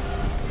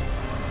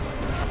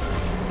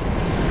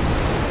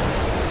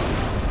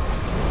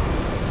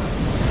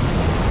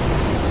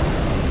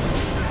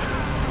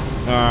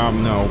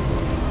 No.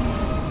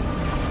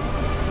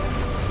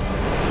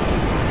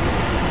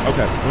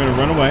 Okay, we're gonna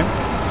run away.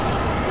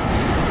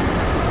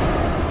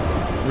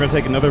 We're gonna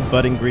take another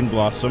budding green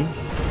blossom.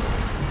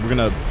 We're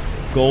gonna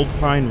gold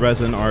pine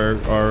resin our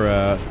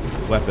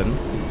weapon.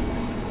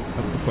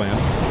 That's the plan.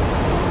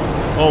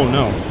 Oh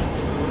no.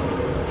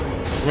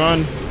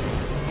 Run.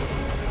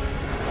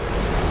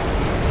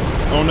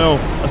 Oh no,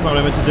 that's not what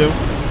I meant to do.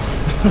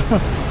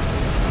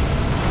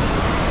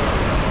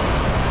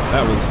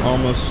 That was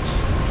almost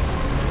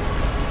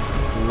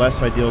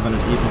less ideal than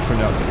it even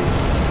turned out to be.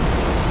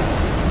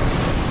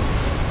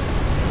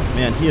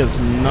 Man, he is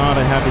not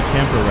a happy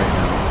camper right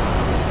now.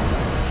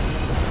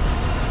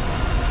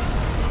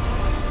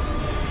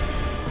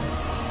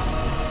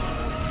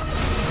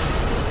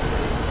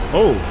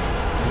 Oh,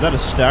 is that a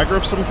stagger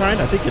of some kind?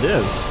 I think it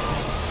is.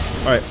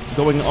 Alright,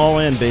 going all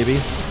in, baby.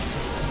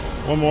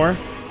 One more.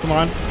 Come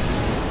on.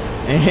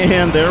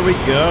 And there we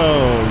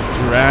go.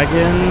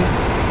 Dragon.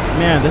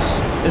 Man,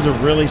 this is a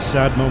really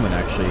sad moment,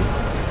 actually.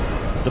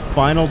 The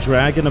final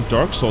dragon of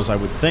Dark Souls, I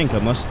would think,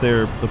 unless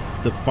they're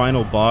the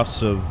final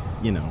boss of,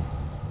 you know,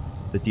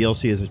 the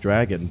DLC is a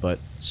dragon, but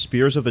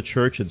Spears of the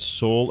Church and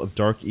Soul of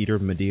Darkeater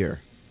Midir.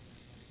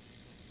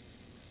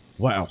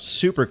 Wow,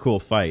 super cool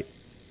fight.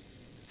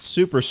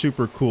 Super,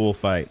 super cool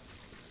fight.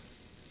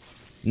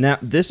 Now,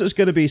 this is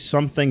going to be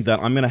something that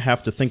I'm going to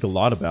have to think a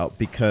lot about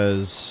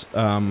because,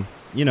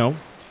 you know,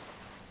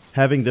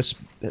 having this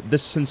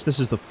since this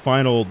is the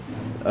final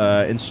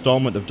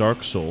installment of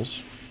Dark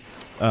Souls,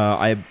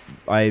 I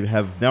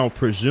have now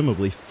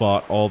presumably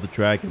fought all the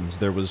dragons.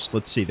 There was,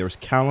 let's see, there was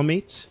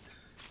Calamite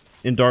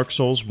in Dark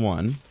Souls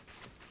 1.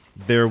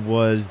 There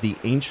was the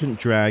Ancient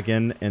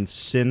Dragon and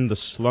Sin the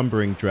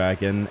Slumbering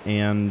Dragon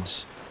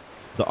and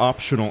the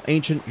optional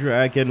Ancient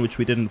Dragon, which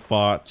we didn't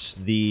fought.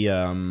 The,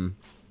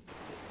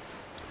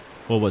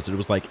 what was it? It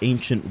was like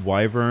Ancient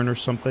Wyvern or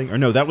something. Or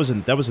no, that was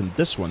in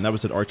this one. That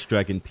was at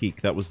Archdragon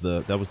Peak. That was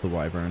the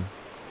Wyvern.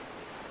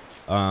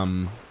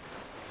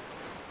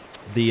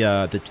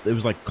 It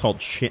was like called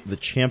the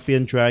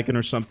Champion Dragon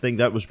or something.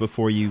 That was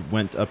before you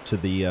went up to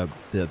the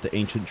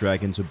Ancient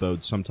Dragon's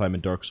abode sometime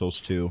in Dark Souls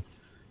 2.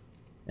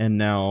 And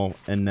now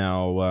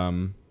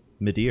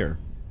Midir.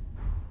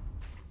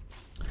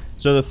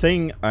 So the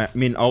thing, I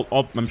mean,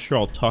 I'm sure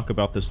I'll talk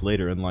about this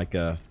later in like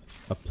a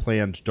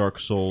planned Dark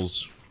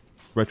Souls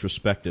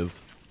retrospective,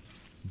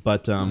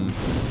 but I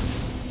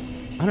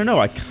don't know.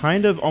 I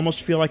kind of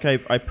almost feel like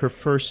I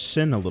prefer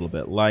Sin a little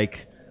bit.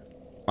 Like,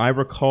 I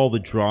recall the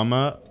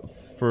drama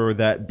for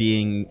that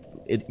being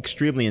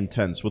extremely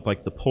intense, with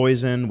like the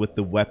poison, with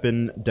the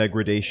weapon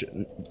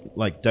degradation,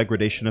 like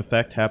degradation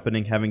effect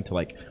happening, having to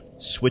like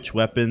switch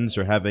weapons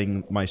or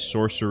having my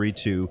sorcery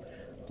to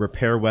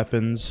repair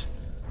weapons.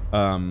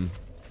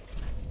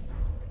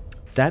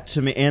 That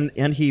to me,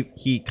 and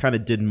he kind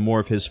of did more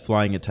of his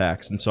flying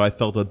attacks, and so I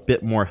felt a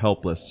bit more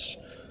helpless.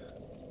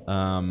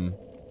 So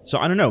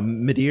I don't know,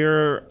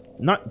 Midir,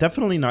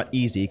 definitely not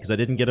easy because I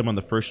didn't get him on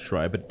the first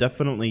try, but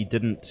definitely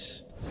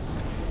doesn't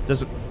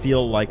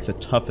feel like the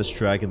toughest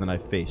dragon that I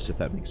faced, if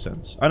that makes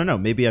sense. I don't know,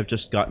 maybe I've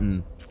just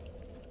gotten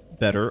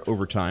better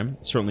over time.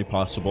 It's certainly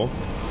possible.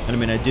 And I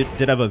mean, I did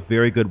have a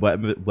very good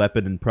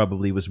weapon and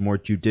probably was more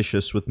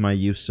judicious with my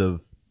use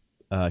of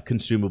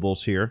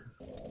consumables here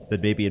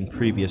than maybe in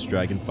previous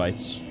dragon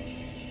fights.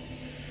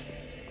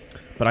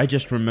 But I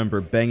just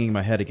remember banging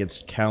my head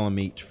against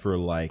Calamite for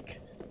like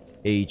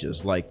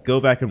ages. Like, go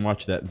back and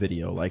watch that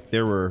video. Like,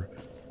 there were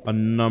a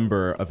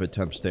number of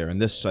attempts there,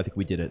 and this, I think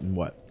we did it in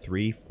what,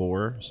 3,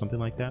 4, something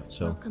like that.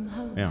 So welcome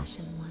home, yeah.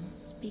 One.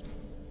 Speak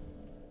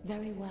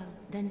very well.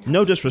 Then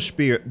No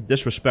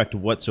disrespect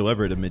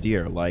whatsoever to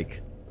Midir.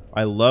 Like,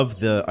 I love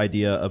the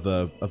idea of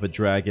a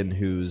dragon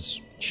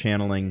who's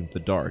channeling the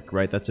dark,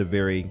 right? That's a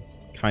very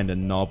kind of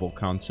novel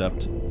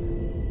concept.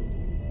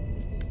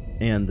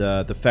 And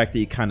the fact that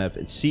you kind of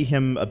see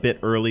him a bit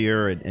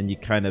earlier, and you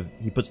kind of,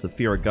 he puts the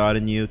fear of God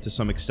in you to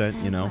some extent,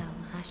 you know.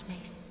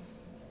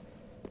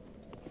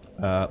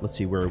 Let's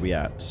see, where are we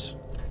at?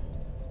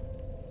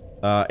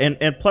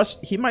 And plus,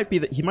 he might be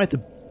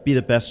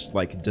the best,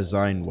 like,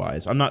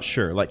 design-wise. I'm not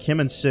sure. Like, him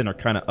and Sin are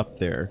kind of up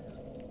there.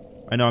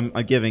 I know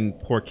I'm giving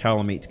poor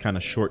Calamite kind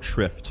of short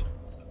shrift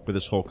for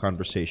this whole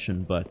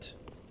conversation, but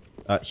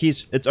I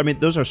mean,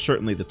 those are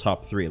certainly the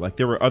top 3. Like,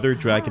 there were other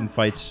dragon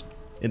fights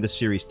in the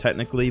series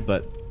technically,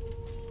 but,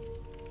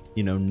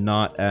 you know,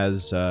 not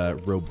as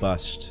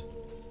robust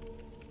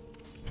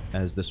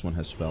as this one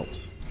has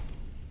felt.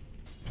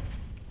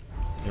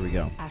 There we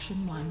go.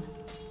 Ashen one.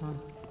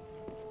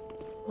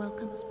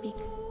 Welcome, speak.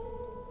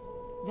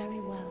 Very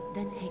well,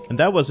 then take. And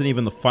that wasn't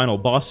even the final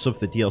boss of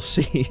the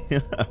DLC.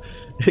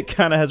 It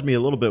kind of has me a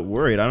little bit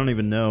worried. I don't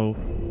even know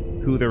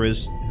who there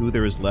is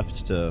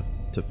left to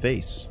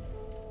face.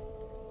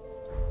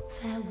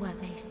 Farewell,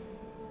 Mace.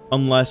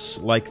 Unless,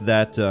 like,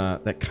 that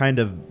kind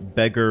of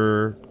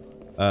beggar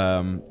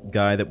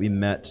guy that we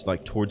met,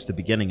 like, towards the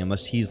beginning,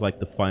 unless he's, like,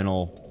 the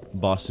final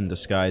boss in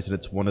disguise, and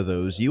it's one of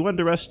those, you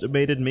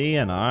underestimated me,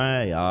 and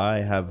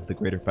I have the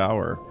greater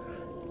power,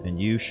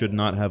 and you should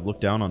not have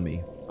looked down on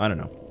me. I don't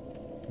know.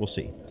 We'll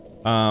see.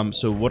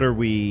 So what are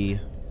we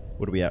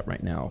at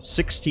right now?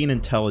 16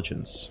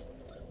 intelligence.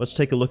 Let's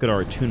take a look at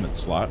our attunement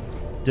slot.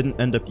 Didn't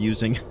end up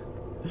using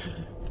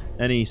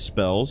any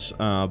spells,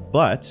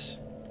 but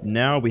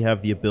now we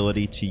have the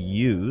ability to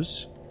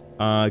use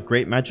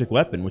Great Magic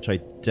Weapon, which I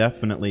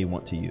definitely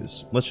want to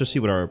use. Let's just see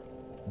what our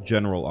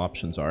general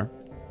options are.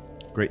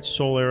 Great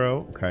Soul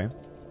Arrow, okay.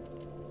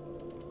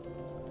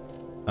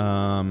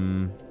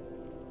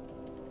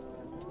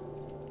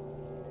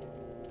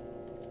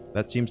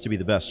 That seems to be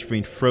the best. I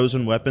mean,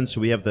 Frozen Weapon, so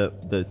we have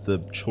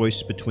the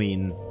choice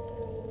between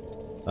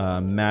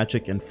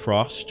magic and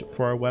frost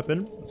for our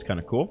weapon. That's kind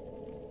of cool.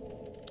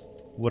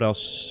 What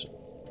else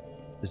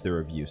is there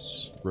of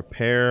use?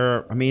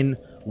 Repair. I mean,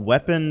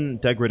 weapon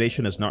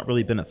degradation has not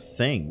really been a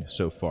thing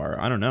so far.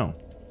 I don't know.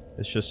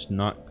 It's just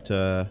not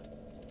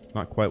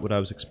quite what I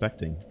was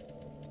expecting.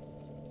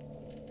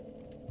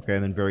 Okay,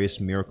 and then various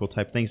miracle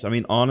type things. I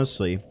mean,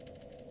 honestly,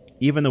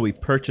 even though we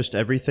purchased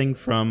everything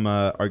from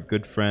our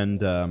good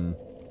friend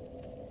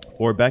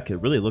Orbeck, it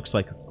really looks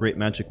like Great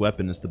Magic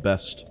Weapon is the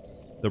best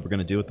that we're going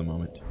to do at the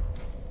moment.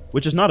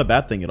 Which is not a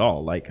bad thing at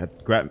all. Like, a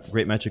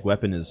Great Magic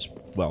Weapon is,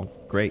 well,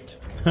 great.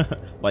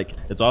 Like,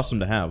 it's awesome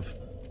to have.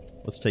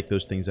 Let's take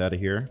those things out of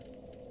here.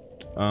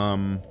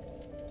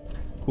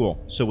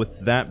 Cool. So with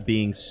that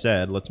being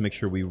said, let's make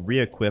sure we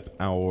re-equip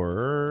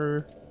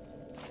our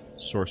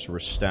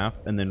Sorcerer's Staff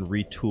and then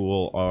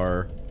retool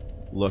our...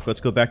 Look,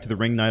 let's go back to the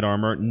Ring Knight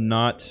armor.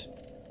 Not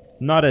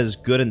as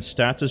good in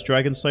stats as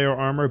Dragon Slayer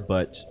armor,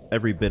 but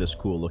every bit as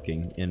cool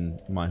looking, in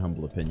my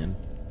humble opinion.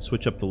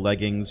 Switch up the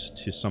leggings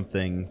to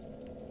something...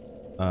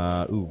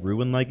 ooh,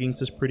 Ruin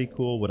leggings is pretty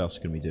cool. What else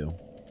can we do?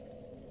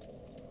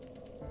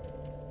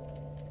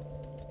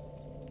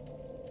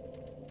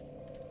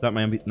 That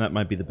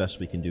might be the best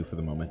we can do for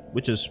the moment,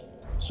 which is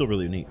still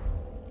really neat.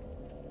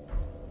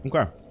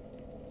 Okay.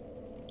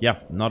 Yeah,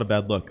 not a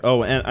bad look.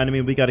 Oh, and I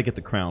mean, we got to get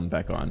the crown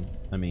back on.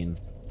 I mean...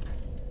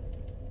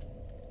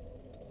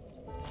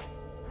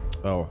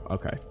 Oh,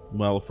 okay.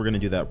 Well, if we're gonna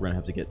do that, we're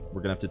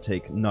gonna have to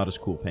take not as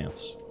cool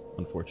pants,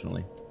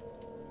 unfortunately.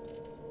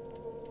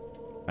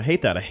 I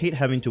hate that. I hate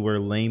having to wear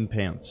lame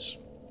pants.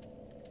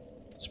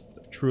 It's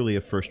truly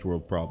a first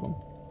world problem.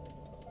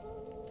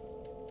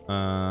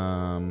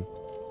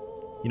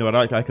 You know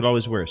what? I could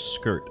always wear a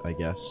skirt, I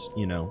guess.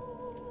 You know,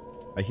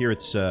 I hear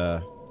it's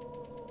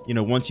you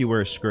know, once you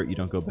wear a skirt, you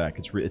don't go back.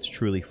 It's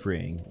truly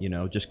freeing. You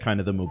know, just kind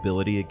of the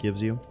mobility it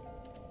gives you.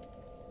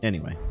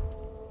 Anyway,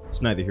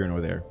 it's neither here nor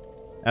there.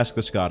 Ask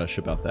the Scottish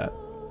about that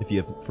if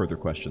you have further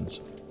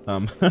questions.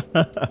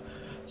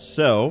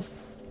 So,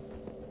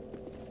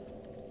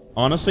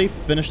 honestly,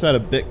 finished that a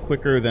bit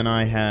quicker than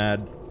I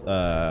had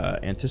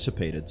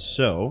anticipated.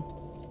 So,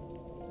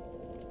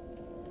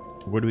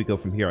 where do we go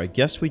from here? I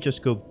guess we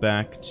just go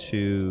back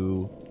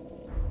to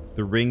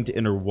the ringed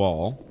inner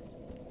wall.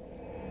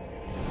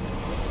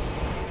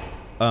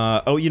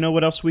 Oh, you know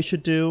what else we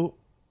should do?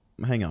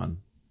 Hang on.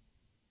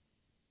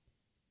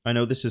 I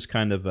know this is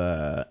kind of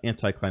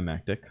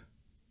anticlimactic.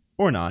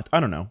 Or not. I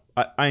don't know.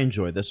 I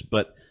enjoy this,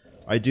 but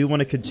I do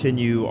want to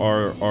continue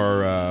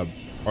our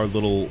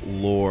little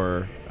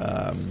lore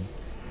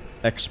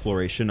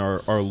exploration,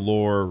 our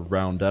lore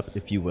roundup,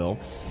 if you will.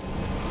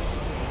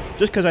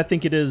 Just because I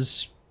think it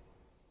is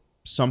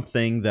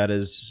something that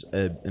is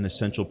an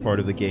essential part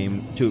of the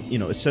game,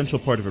 essential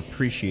part of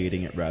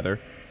appreciating it, rather.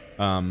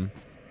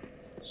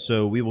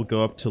 So we will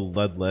go up to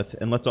Ledlith,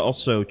 and let's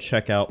also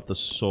check out the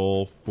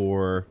soul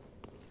for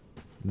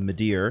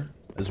Midir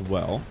as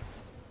well,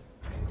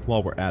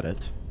 while we're at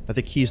it. I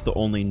think he's the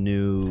only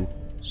new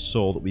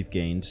soul that we've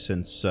gained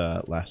since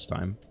last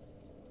time.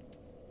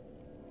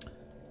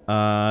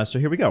 So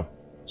here we go.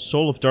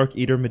 Soul of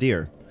Darkeater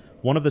Midir.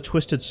 One of the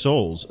twisted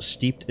souls,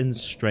 steeped in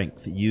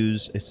strength,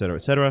 use, etc.,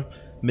 etc.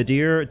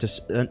 Midir,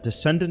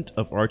 descendant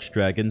of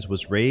archdragons,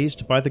 was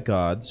raised by the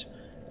gods,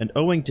 and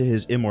owing to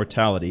his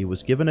immortality,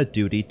 was given a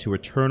duty to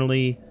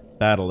eternally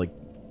battle the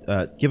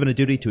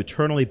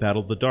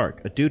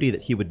dark, a duty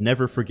that he would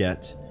never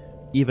forget,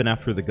 even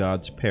after the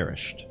gods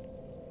perished.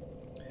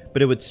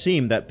 But it would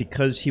seem that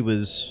because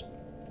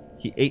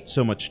he ate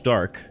so much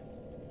dark,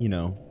 you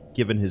know,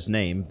 given his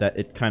name, that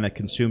it kind of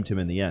consumed him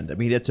in the end. I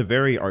mean, it's a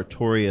very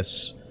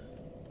Artorias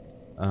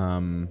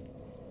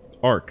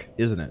arc,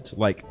 isn't it?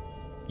 Like,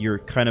 you're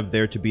kind of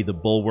there to be the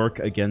bulwark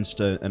against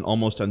an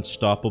almost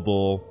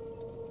unstoppable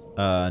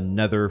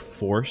nether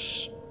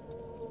force,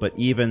 but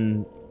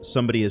even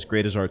somebody as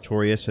great as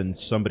Artorias and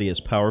somebody as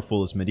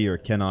powerful as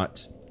Midir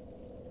cannot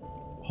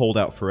hold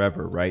out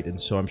forever, right? And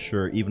so I'm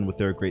sure even with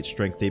their great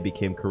strength, they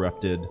became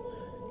corrupted,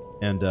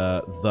 and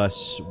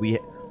thus,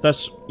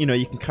 you know,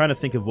 you can kind of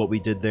think of what we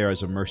did there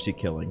as a mercy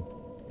killing.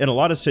 In a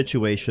lot of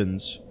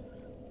situations,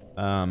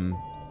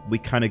 we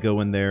kind of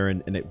go in there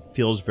and it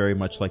feels very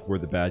much like we're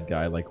the bad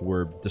guy, like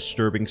we're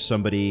disturbing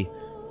somebody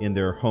in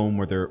their home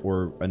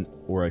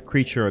or a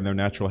creature in their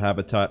natural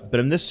habitat. But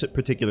in this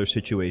particular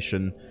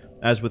situation,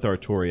 as with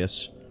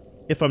Artorias,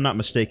 if I'm not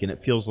mistaken, it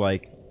feels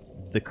like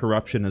the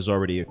corruption has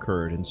already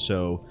occurred, and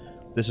so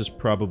this is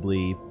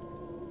probably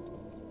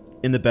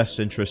in the best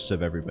interests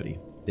of everybody,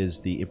 is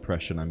the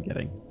impression I'm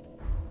getting.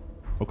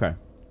 Okay.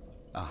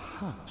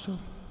 Aha.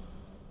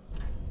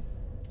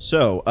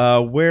 So,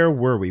 where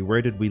were we?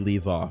 Where did we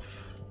leave off?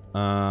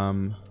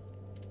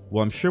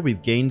 Well, I'm sure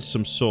we've gained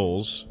some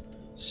souls.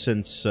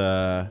 since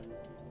I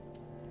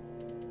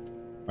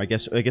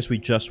guess we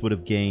just would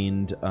have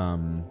gained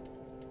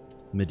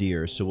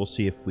Midir, so we'll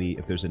see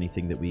if there's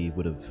anything that we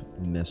would have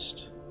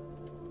missed.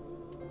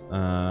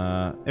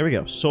 There we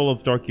go. Soul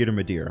of Darkeater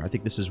Midir. I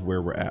think this is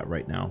where we're at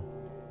right now.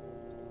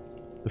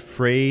 The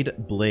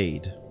Frayed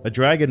Blade. A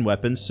dragon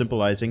weapon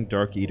symbolizing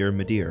Darkeater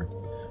Midir.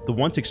 The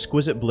once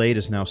exquisite blade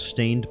is now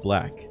stained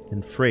black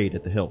and frayed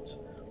at the hilt.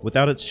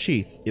 Without its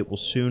sheath, it will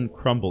soon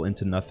crumble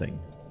into nothing.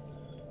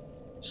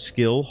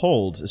 Skill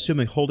holds,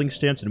 assuming holding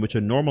stance in which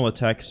a normal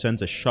attack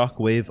sends a shock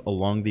wave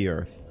along the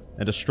earth,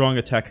 and a strong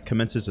attack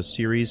commences a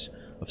series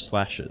of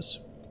slashes.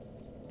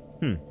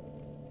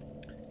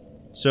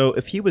 So,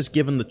 if he was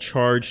given the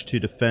charge to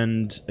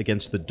defend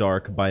against the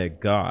dark by a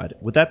god,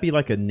 would that be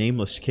like a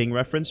Nameless King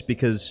reference?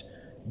 Because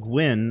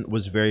Gwyn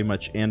was very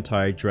much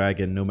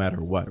anti-dragon no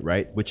matter what,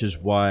 right? Which is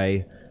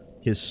why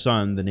his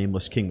son, the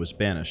Nameless King, was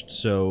banished.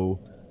 So,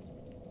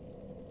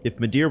 if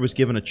Midir was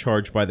given a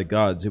charge by the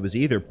gods, it was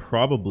either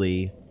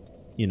probably,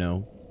 you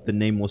know, the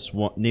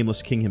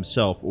Nameless King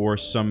himself, or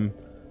some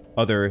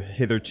other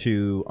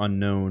hitherto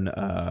unknown,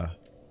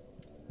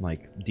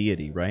 like,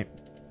 deity, right?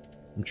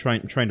 I'm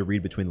trying to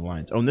read between the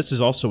lines. Oh, and this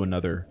is also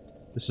another...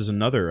 This is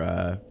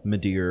another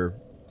Midir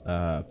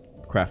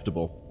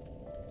craftable.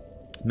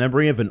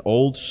 Memory of an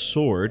old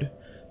sword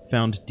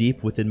found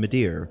deep within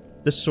Midir.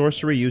 This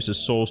sorcery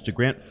uses souls to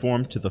grant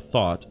form to the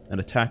thought and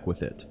attack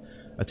with it.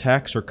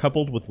 Attacks are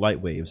coupled with light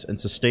waves, and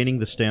sustaining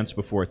the stance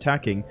before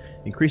attacking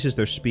increases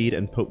their speed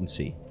and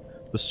potency.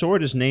 The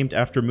sword is named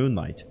after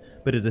Moonlight,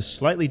 but it is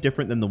slightly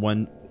different than the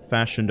one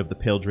fashioned of the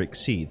Pale Drake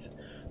Seath.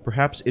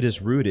 Perhaps it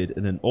is rooted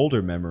in an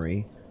older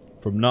memory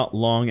from not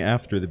long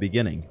after the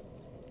beginning.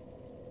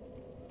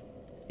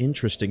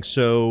 Interesting.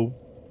 So,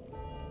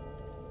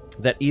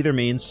 that either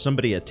means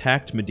somebody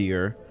attacked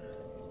Midir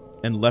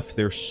and left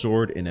their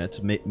sword in it,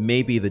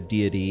 maybe the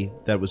deity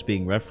that was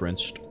being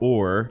referenced,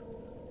 or...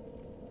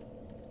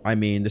 I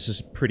mean, this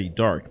is pretty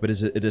dark, but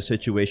is it a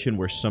situation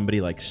where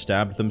somebody, like,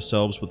 stabbed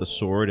themselves with a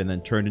sword and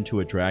then turned into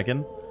a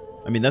dragon?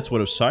 I mean, that's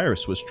what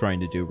Osiris was trying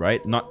to do,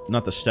 right?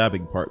 Not the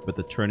stabbing part, but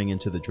the turning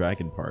into the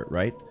dragon part,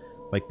 right?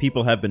 Like,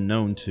 people have been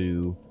known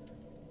to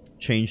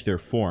change their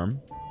form.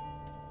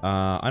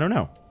 I don't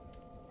know.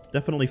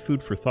 Definitely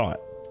food for thought.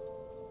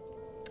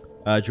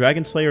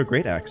 Dragon Slayer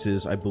Great Axe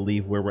is, I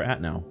believe, where we're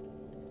at now.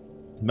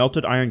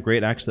 Melted iron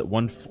great axe that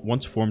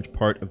once formed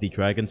part of the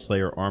Dragon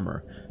Slayer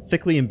armor.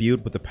 Thickly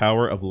imbued with the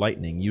power of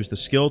lightning, use the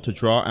skill to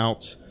draw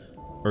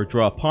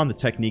upon the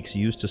techniques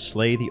used to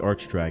slay the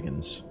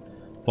archdragons.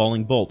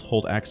 Falling Bolt,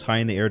 hold axe high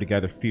in the air to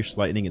gather fierce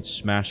lightning and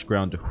smash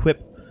ground to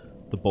whip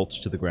the bolts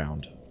to the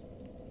ground.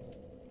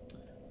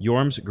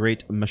 Yorm's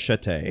Great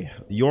Machete.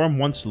 Yorm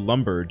once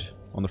lumbered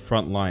on the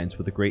front lines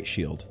with a great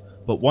shield,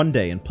 but one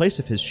day, in place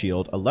of his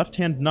shield, a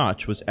left-hand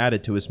notch was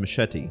added to his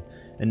machete,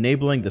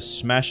 enabling the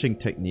smashing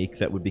technique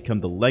that would become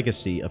the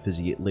legacy of his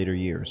later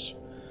years.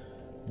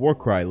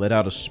 Warcry let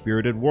out a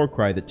spirited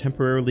warcry that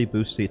temporarily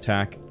boosts the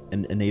attack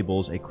and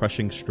enables a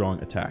crushing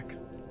strong attack.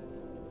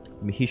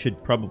 I mean, he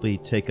should probably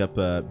take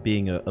up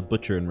being a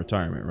butcher in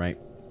retirement, right?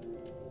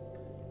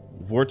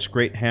 Vort's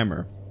Great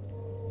Hammer.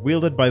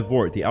 Wielded by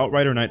Vort, the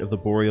Outrider Knight of the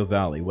Boreal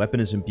Valley,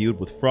 weapon is imbued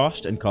with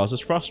frost and causes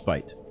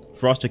frostbite.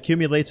 Frost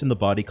accumulates in the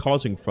body,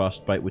 causing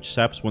frostbite, which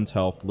saps one's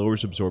health,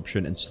 lowers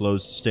absorption, and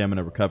slows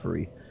stamina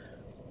recovery.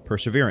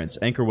 Perseverance.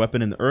 Anchor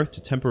weapon in the earth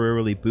to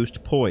temporarily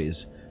boost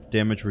poise.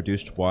 Damage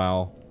reduced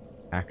while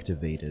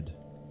activated.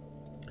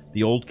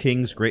 The Old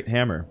King's Great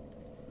Hammer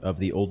of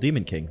the Old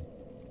Demon King.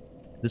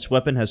 This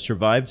weapon has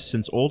survived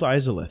since Old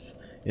Izalith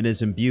and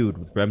is imbued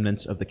with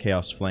remnants of the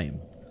Chaos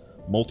Flame.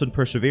 Molten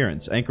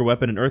Perseverance. Anchor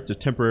weapon in earth to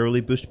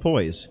temporarily boost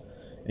poise,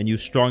 and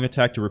use strong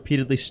attack to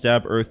repeatedly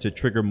stab earth to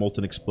trigger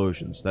molten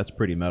explosions. That's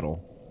pretty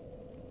metal.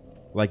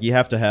 Like, you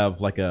have to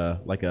have like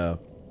a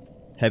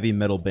heavy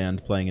metal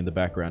band playing in the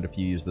background if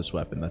you use this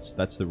weapon.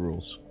 That's the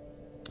rules.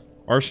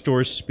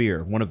 Arstor's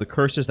Spear. One of the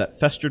curses that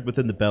festered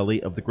within the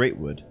belly of the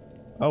Greatwood.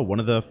 Oh, one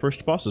of the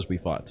first bosses we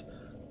fought.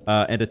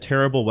 And a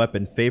terrible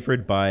weapon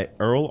favored by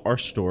Earl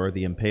Arstor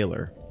the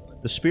Impaler.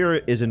 The spear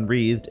is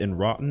enwreathed in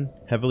rotten,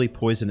 heavily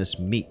poisonous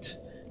meat.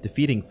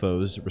 Defeating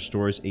foes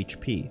restores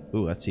HP.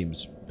 Ooh, that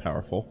seems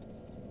powerful.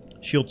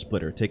 Shield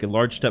Splitter. Take a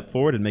large step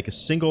forward and make a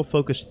single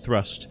focused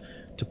thrust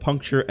to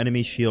puncture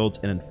enemy shields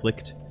and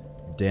inflict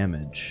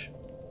damage.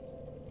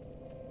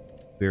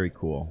 Very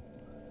cool.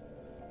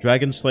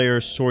 Dragon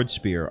Slayer's Sword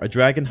Spear. A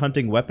dragon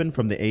hunting weapon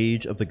from the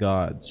Age of the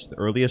Gods. The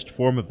earliest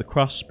form of the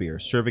cross spear,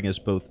 serving as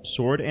both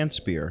sword and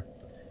spear.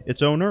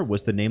 Its owner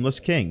was the Nameless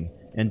King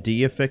and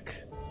deific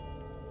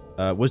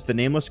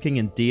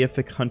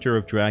hunter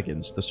of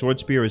dragons. The sword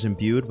spear is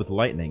imbued with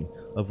lightning,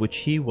 of which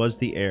he was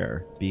the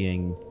heir,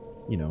 being,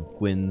 you know,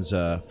 Gwyn's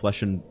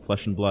flesh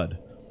and blood.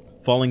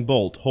 Falling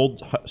Bolt.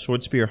 Hold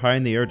sword spear high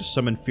in the air to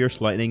summon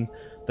fierce lightning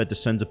that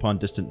descends upon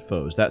distant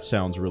foes. That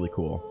sounds really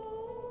cool.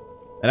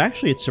 And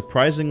actually, it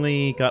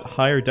surprisingly got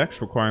higher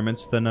dex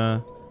requirements than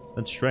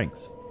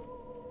strength.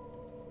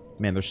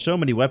 Man, there's so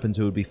many weapons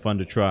it would be fun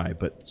to try,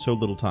 but so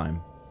little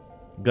time.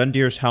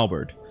 Gundir's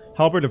Halberd.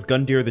 Halberd of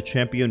Gundyr the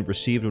Champion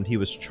received when he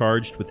was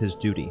charged with his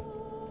duty.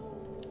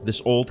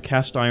 This old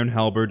cast-iron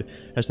halberd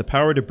has the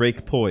power to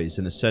break poise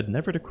and is said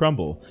never to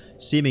crumble,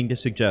 seeming to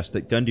suggest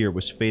that Gundyr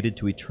was fated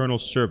to eternal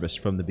service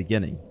from the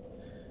beginning.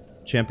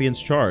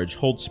 Champion's Charge.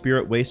 Hold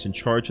Spirit Waste and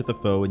charge at the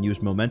foe and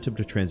use momentum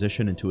to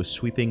transition into a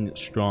sweeping,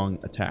 strong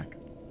attack.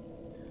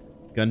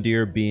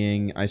 Gundyr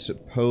being, I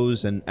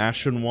suppose, an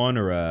Ashen One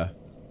or a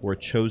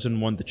Chosen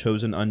One, the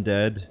Chosen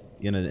Undead,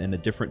 in a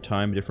different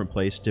time, different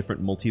place,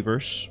 different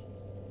multiverse.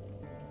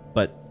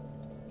 But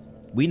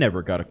we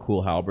never got a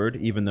cool halberd,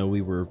 even though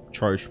we were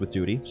charged with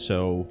duty,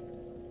 so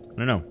I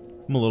don't know.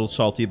 I'm a little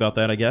salty about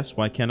that, I guess.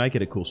 Why can't I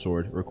get a cool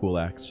sword or a cool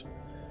axe?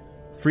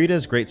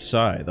 Frida's Great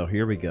Scythe. Oh,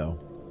 here we go.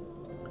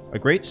 A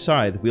great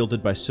scythe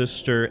wielded by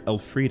Sister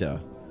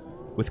Elfrida,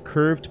 with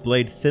curved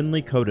blade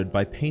thinly coated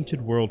by painted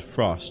world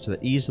frost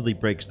that easily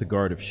breaks the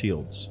guard of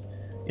shields.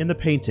 In the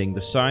painting,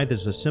 the scythe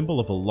is a symbol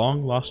of a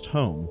long-lost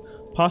home,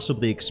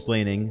 possibly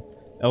explaining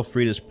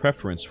Elfrida's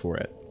preference for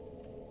it.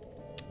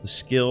 The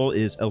skill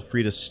is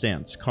Elfrida's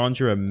stance.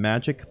 Conjure a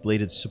magic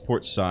bladed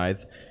support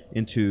scythe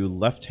into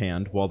left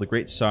hand while the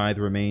great scythe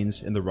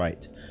remains in the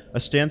right, a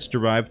stance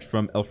derived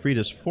from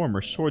Elfrida's former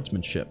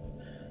swordsmanship.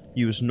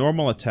 Use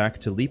normal attack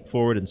to leap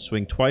forward and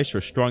swing twice,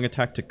 or strong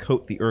attack to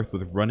coat the earth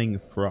with running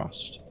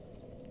frost.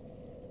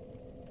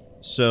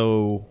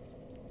 So,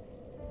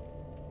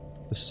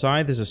 the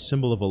scythe is a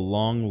symbol of a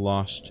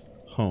long-lost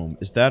home.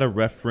 Is that a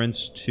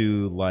reference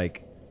to,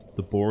 like,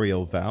 the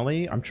Boreal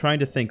Valley? I'm trying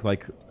to think,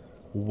 like,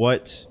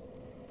 what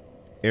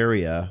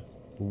area,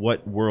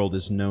 what world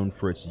is known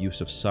for its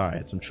use of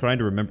scythes. I'm trying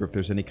to remember if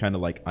there's any kind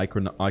of, like,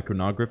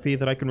 iconography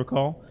that I can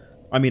recall.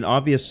 I mean,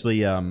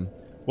 obviously,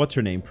 what's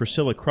her name?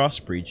 Priscilla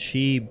Crossbreed.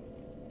 She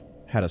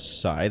had a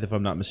scythe, if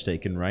I'm not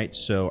mistaken, right?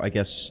 So I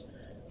guess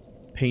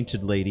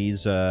painted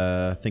ladies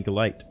think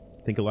alike.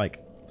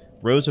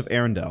 Rose of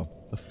Arendelle.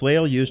 A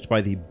flail used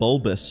by the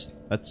bulbous,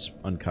 that's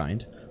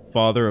unkind,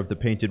 father of the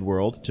painted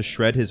world to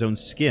shred his own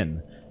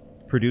skin,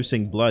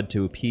 producing blood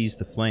to appease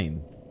the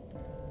flame.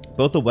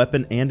 Both a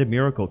weapon and a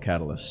miracle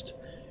catalyst.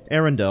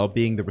 Arendelle,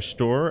 being the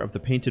restorer of the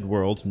painted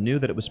world, knew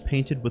that it was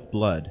painted with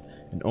blood,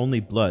 and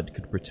only blood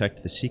could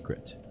protect the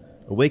secret.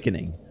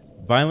 Awakening.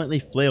 Violently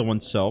flail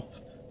oneself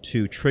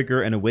to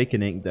trigger an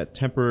awakening that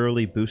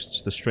temporarily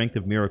boosts the strength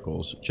of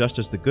miracles, just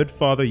as the good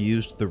father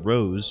used the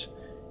rose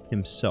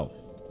himself.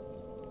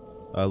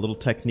 A little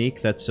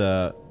technique that's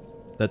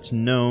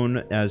known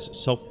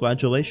as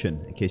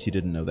self-flagellation, in case you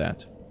didn't know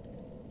that.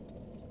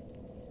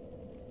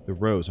 The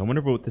rose. I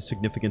wonder what the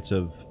significance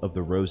of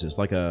the rose is.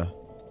 Like a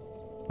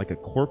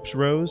corpse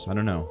rose? I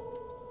don't know.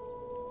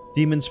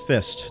 Demon's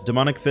Fist.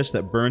 Demonic fist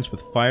that burns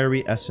with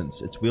fiery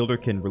essence. Its wielder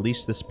can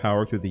release this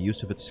power through the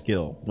use of its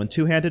skill. When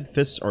two-handed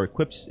fists are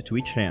equipped to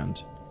each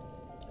hand,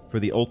 for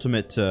the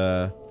ultimate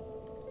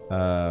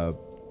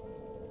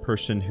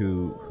person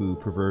who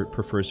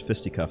prefers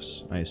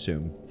fisticuffs, I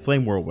assume.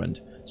 Flame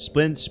Whirlwind.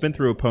 Spin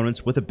through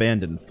opponents with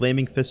abandon,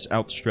 flaming fists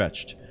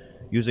outstretched.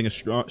 Using a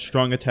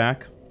strong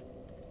attack,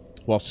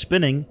 while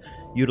spinning,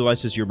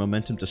 utilizes your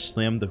momentum to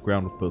slam the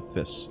ground with both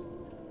fists.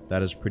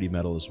 That is pretty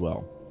metal as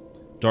well.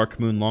 Dark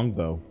Moon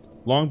Longbow.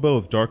 Longbow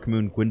of Dark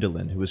Moon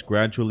Gwyndolin, who is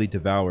gradually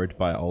devoured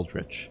by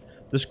Aldrich.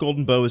 This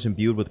golden bow is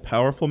imbued with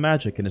powerful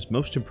magic and is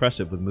most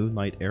impressive with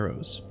moonlight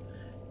arrows.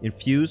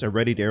 Infuse a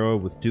readied arrow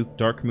with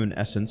Dark Moon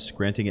Essence,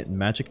 granting it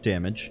magic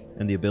damage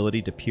and the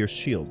ability to pierce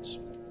shields.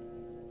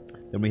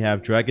 Then we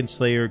have Dragon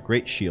Slayer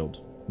Great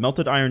Shield.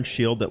 Melted iron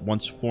shield that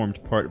once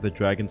formed part of the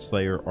Dragon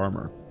Slayer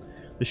armor.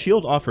 The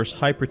shield offers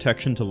high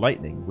protection to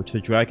lightning, which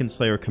the Dragon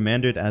Slayer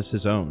commanded as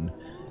his own,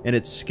 and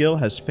its skill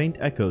has faint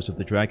echoes of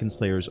the Dragon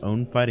Slayer's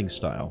own fighting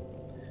style.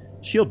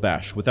 Shield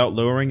Bash. Without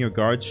lowering your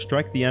guards,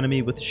 strike the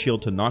enemy with the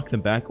shield to knock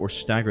them back or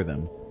stagger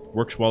them.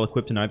 Works while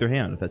equipped in either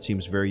hand. That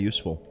seems very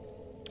useful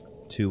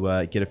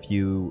to get a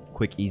few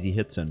quick, easy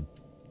hits in.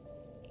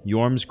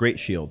 Yorm's Great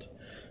Shield.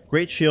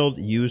 Great Shield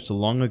used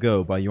long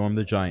ago by Yorm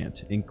the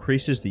Giant.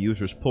 Increases the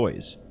user's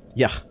poise.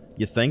 Yeah,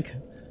 you think?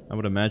 I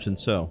would imagine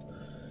so.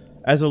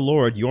 As a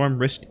lord, Yorm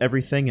risked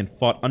everything and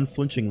fought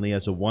unflinchingly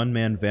as a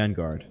one-man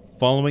vanguard.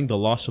 Following the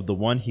loss of the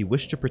one he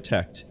wished to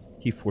protect,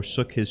 he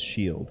forsook his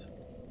shield.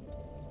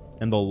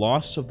 And the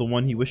loss of the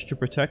one he wished to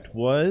protect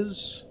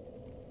was...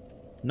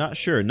 not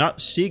sure. Not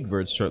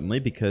Siegvard, certainly,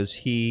 because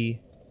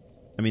he...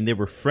 I mean, they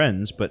were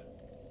friends, but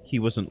he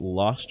wasn't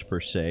lost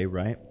per se,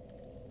 right?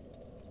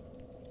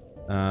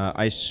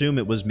 I assume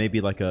it was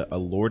maybe like a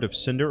Lord of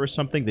Cinder or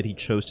something that he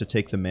chose to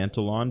take the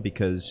mantle on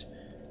because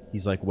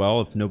he's like,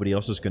 well, if nobody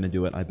else is going to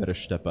do it, I better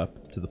step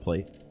up to the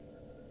plate.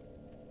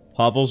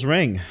 Havel's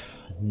Ring.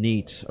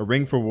 Neat. A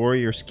ring for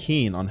warriors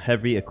keen on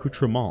heavy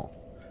accoutrement.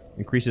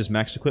 Increases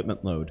max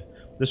equipment load.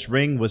 This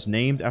ring was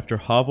named after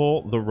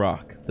Havel the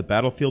Rock, the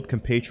battlefield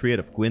compatriot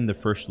of Gwyn the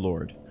First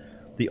Lord.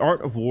 The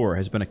art of war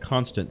has been a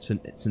constant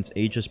since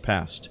ages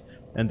past,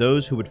 and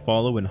those who would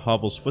follow in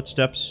Havel's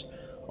footsteps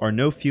are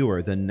no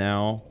fewer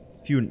now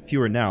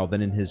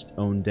than in his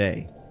own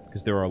day,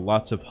 because there are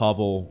lots of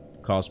Havel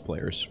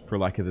cosplayers, for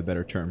lack of a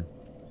better term.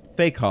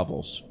 Fake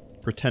Havels.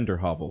 Pretender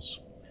Havels.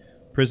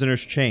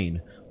 Prisoner's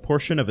Chain.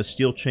 Portion of a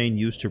steel chain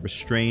used to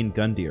restrain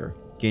Gundyr.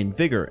 Gain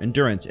vigor,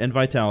 endurance, and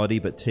vitality,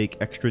 but take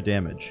extra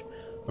damage.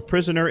 A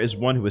prisoner is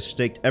one who has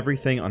staked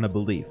everything on a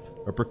belief,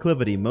 a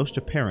proclivity most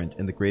apparent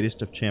in the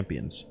greatest of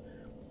champions.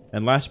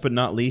 And last but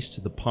not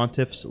least, the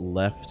Pontiff's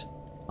left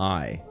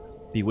eye.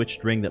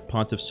 Bewitched ring that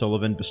Pontiff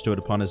Sullivan bestowed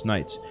upon his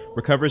knights.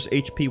 Recovers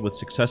HP with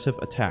successive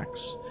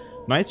attacks.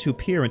 Knights who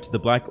peer into the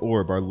black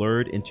orb are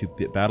lured into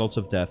battles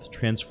of death,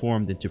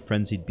 transformed into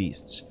frenzied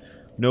beasts.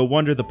 No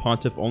wonder the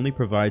Pontiff only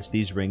provides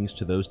these rings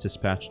to those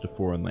dispatched to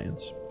foreign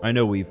lands. I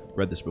know we've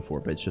read this before,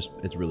 but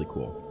it's really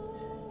cool.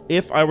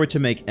 If I were to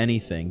make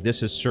anything,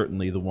 this is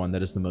certainly the one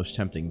that is the most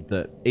tempting.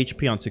 The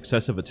HP on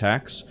successive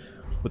attacks,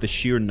 with the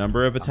sheer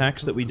number of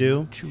attacks that we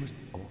do,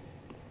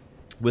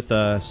 with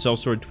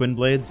Sellsword Twin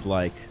Blades,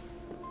 like,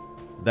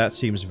 that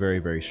seems very,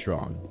 very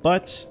strong.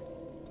 But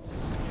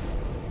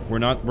we're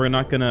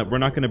not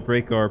gonna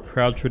break our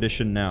proud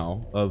tradition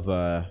now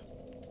of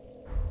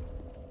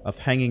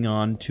hanging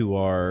on to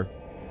our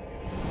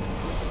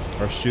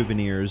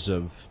souvenirs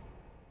of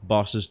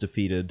bosses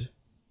defeated.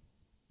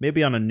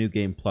 Maybe on a New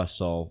Game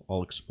Plus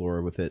I'll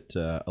explore with it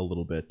a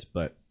little bit,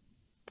 but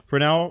for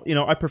now, you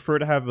know, I prefer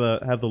to have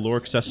the lore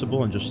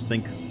accessible and just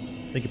think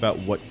about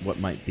what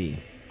might be.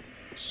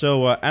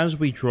 So as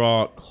we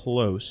draw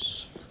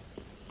close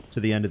to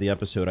the end of the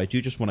episode, I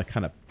do just want to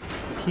kind of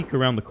peek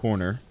around the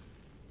corner,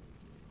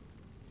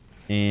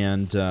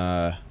 and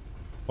well,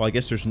 I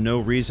guess there's no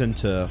reason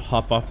to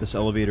hop off this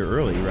elevator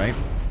early, right?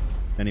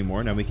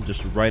 Anymore. Now we can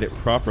just ride it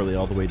properly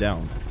all the way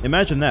down.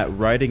 Imagine that,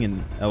 riding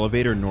an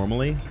elevator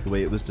normally, the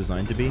way it was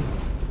designed to be.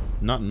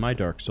 Not in my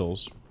Dark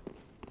Souls.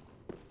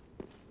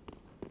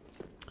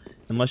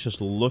 And let's just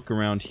look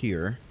around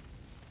here.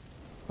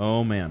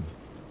 Oh man.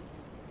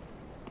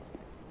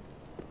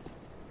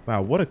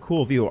 Wow, what a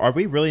cool view. Are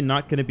we really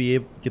not going to be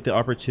able to get the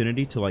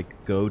opportunity to,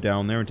 like, go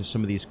down there into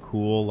some of these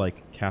cool,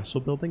 like, castle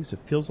buildings? It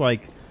feels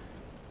like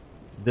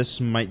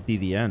this might be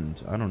the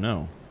end. I don't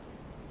know.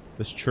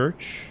 This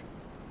church?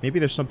 Maybe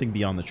there's something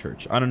beyond the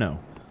church. I don't know.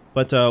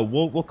 But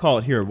we'll call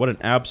it here. What an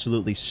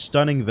absolutely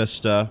stunning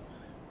vista.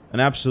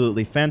 An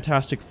absolutely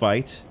fantastic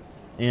fight.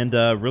 And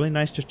really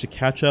nice just to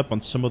catch up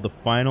on some of the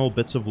final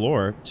bits of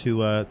lore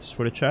to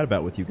sort of chat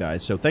about with you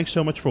guys. So thanks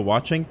so much for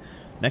watching.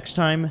 Next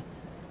time,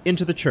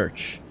 into the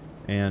church.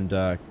 And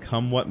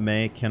come what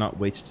may, cannot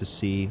wait to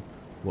see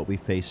what we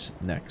face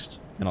next.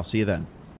 And I'll see you then.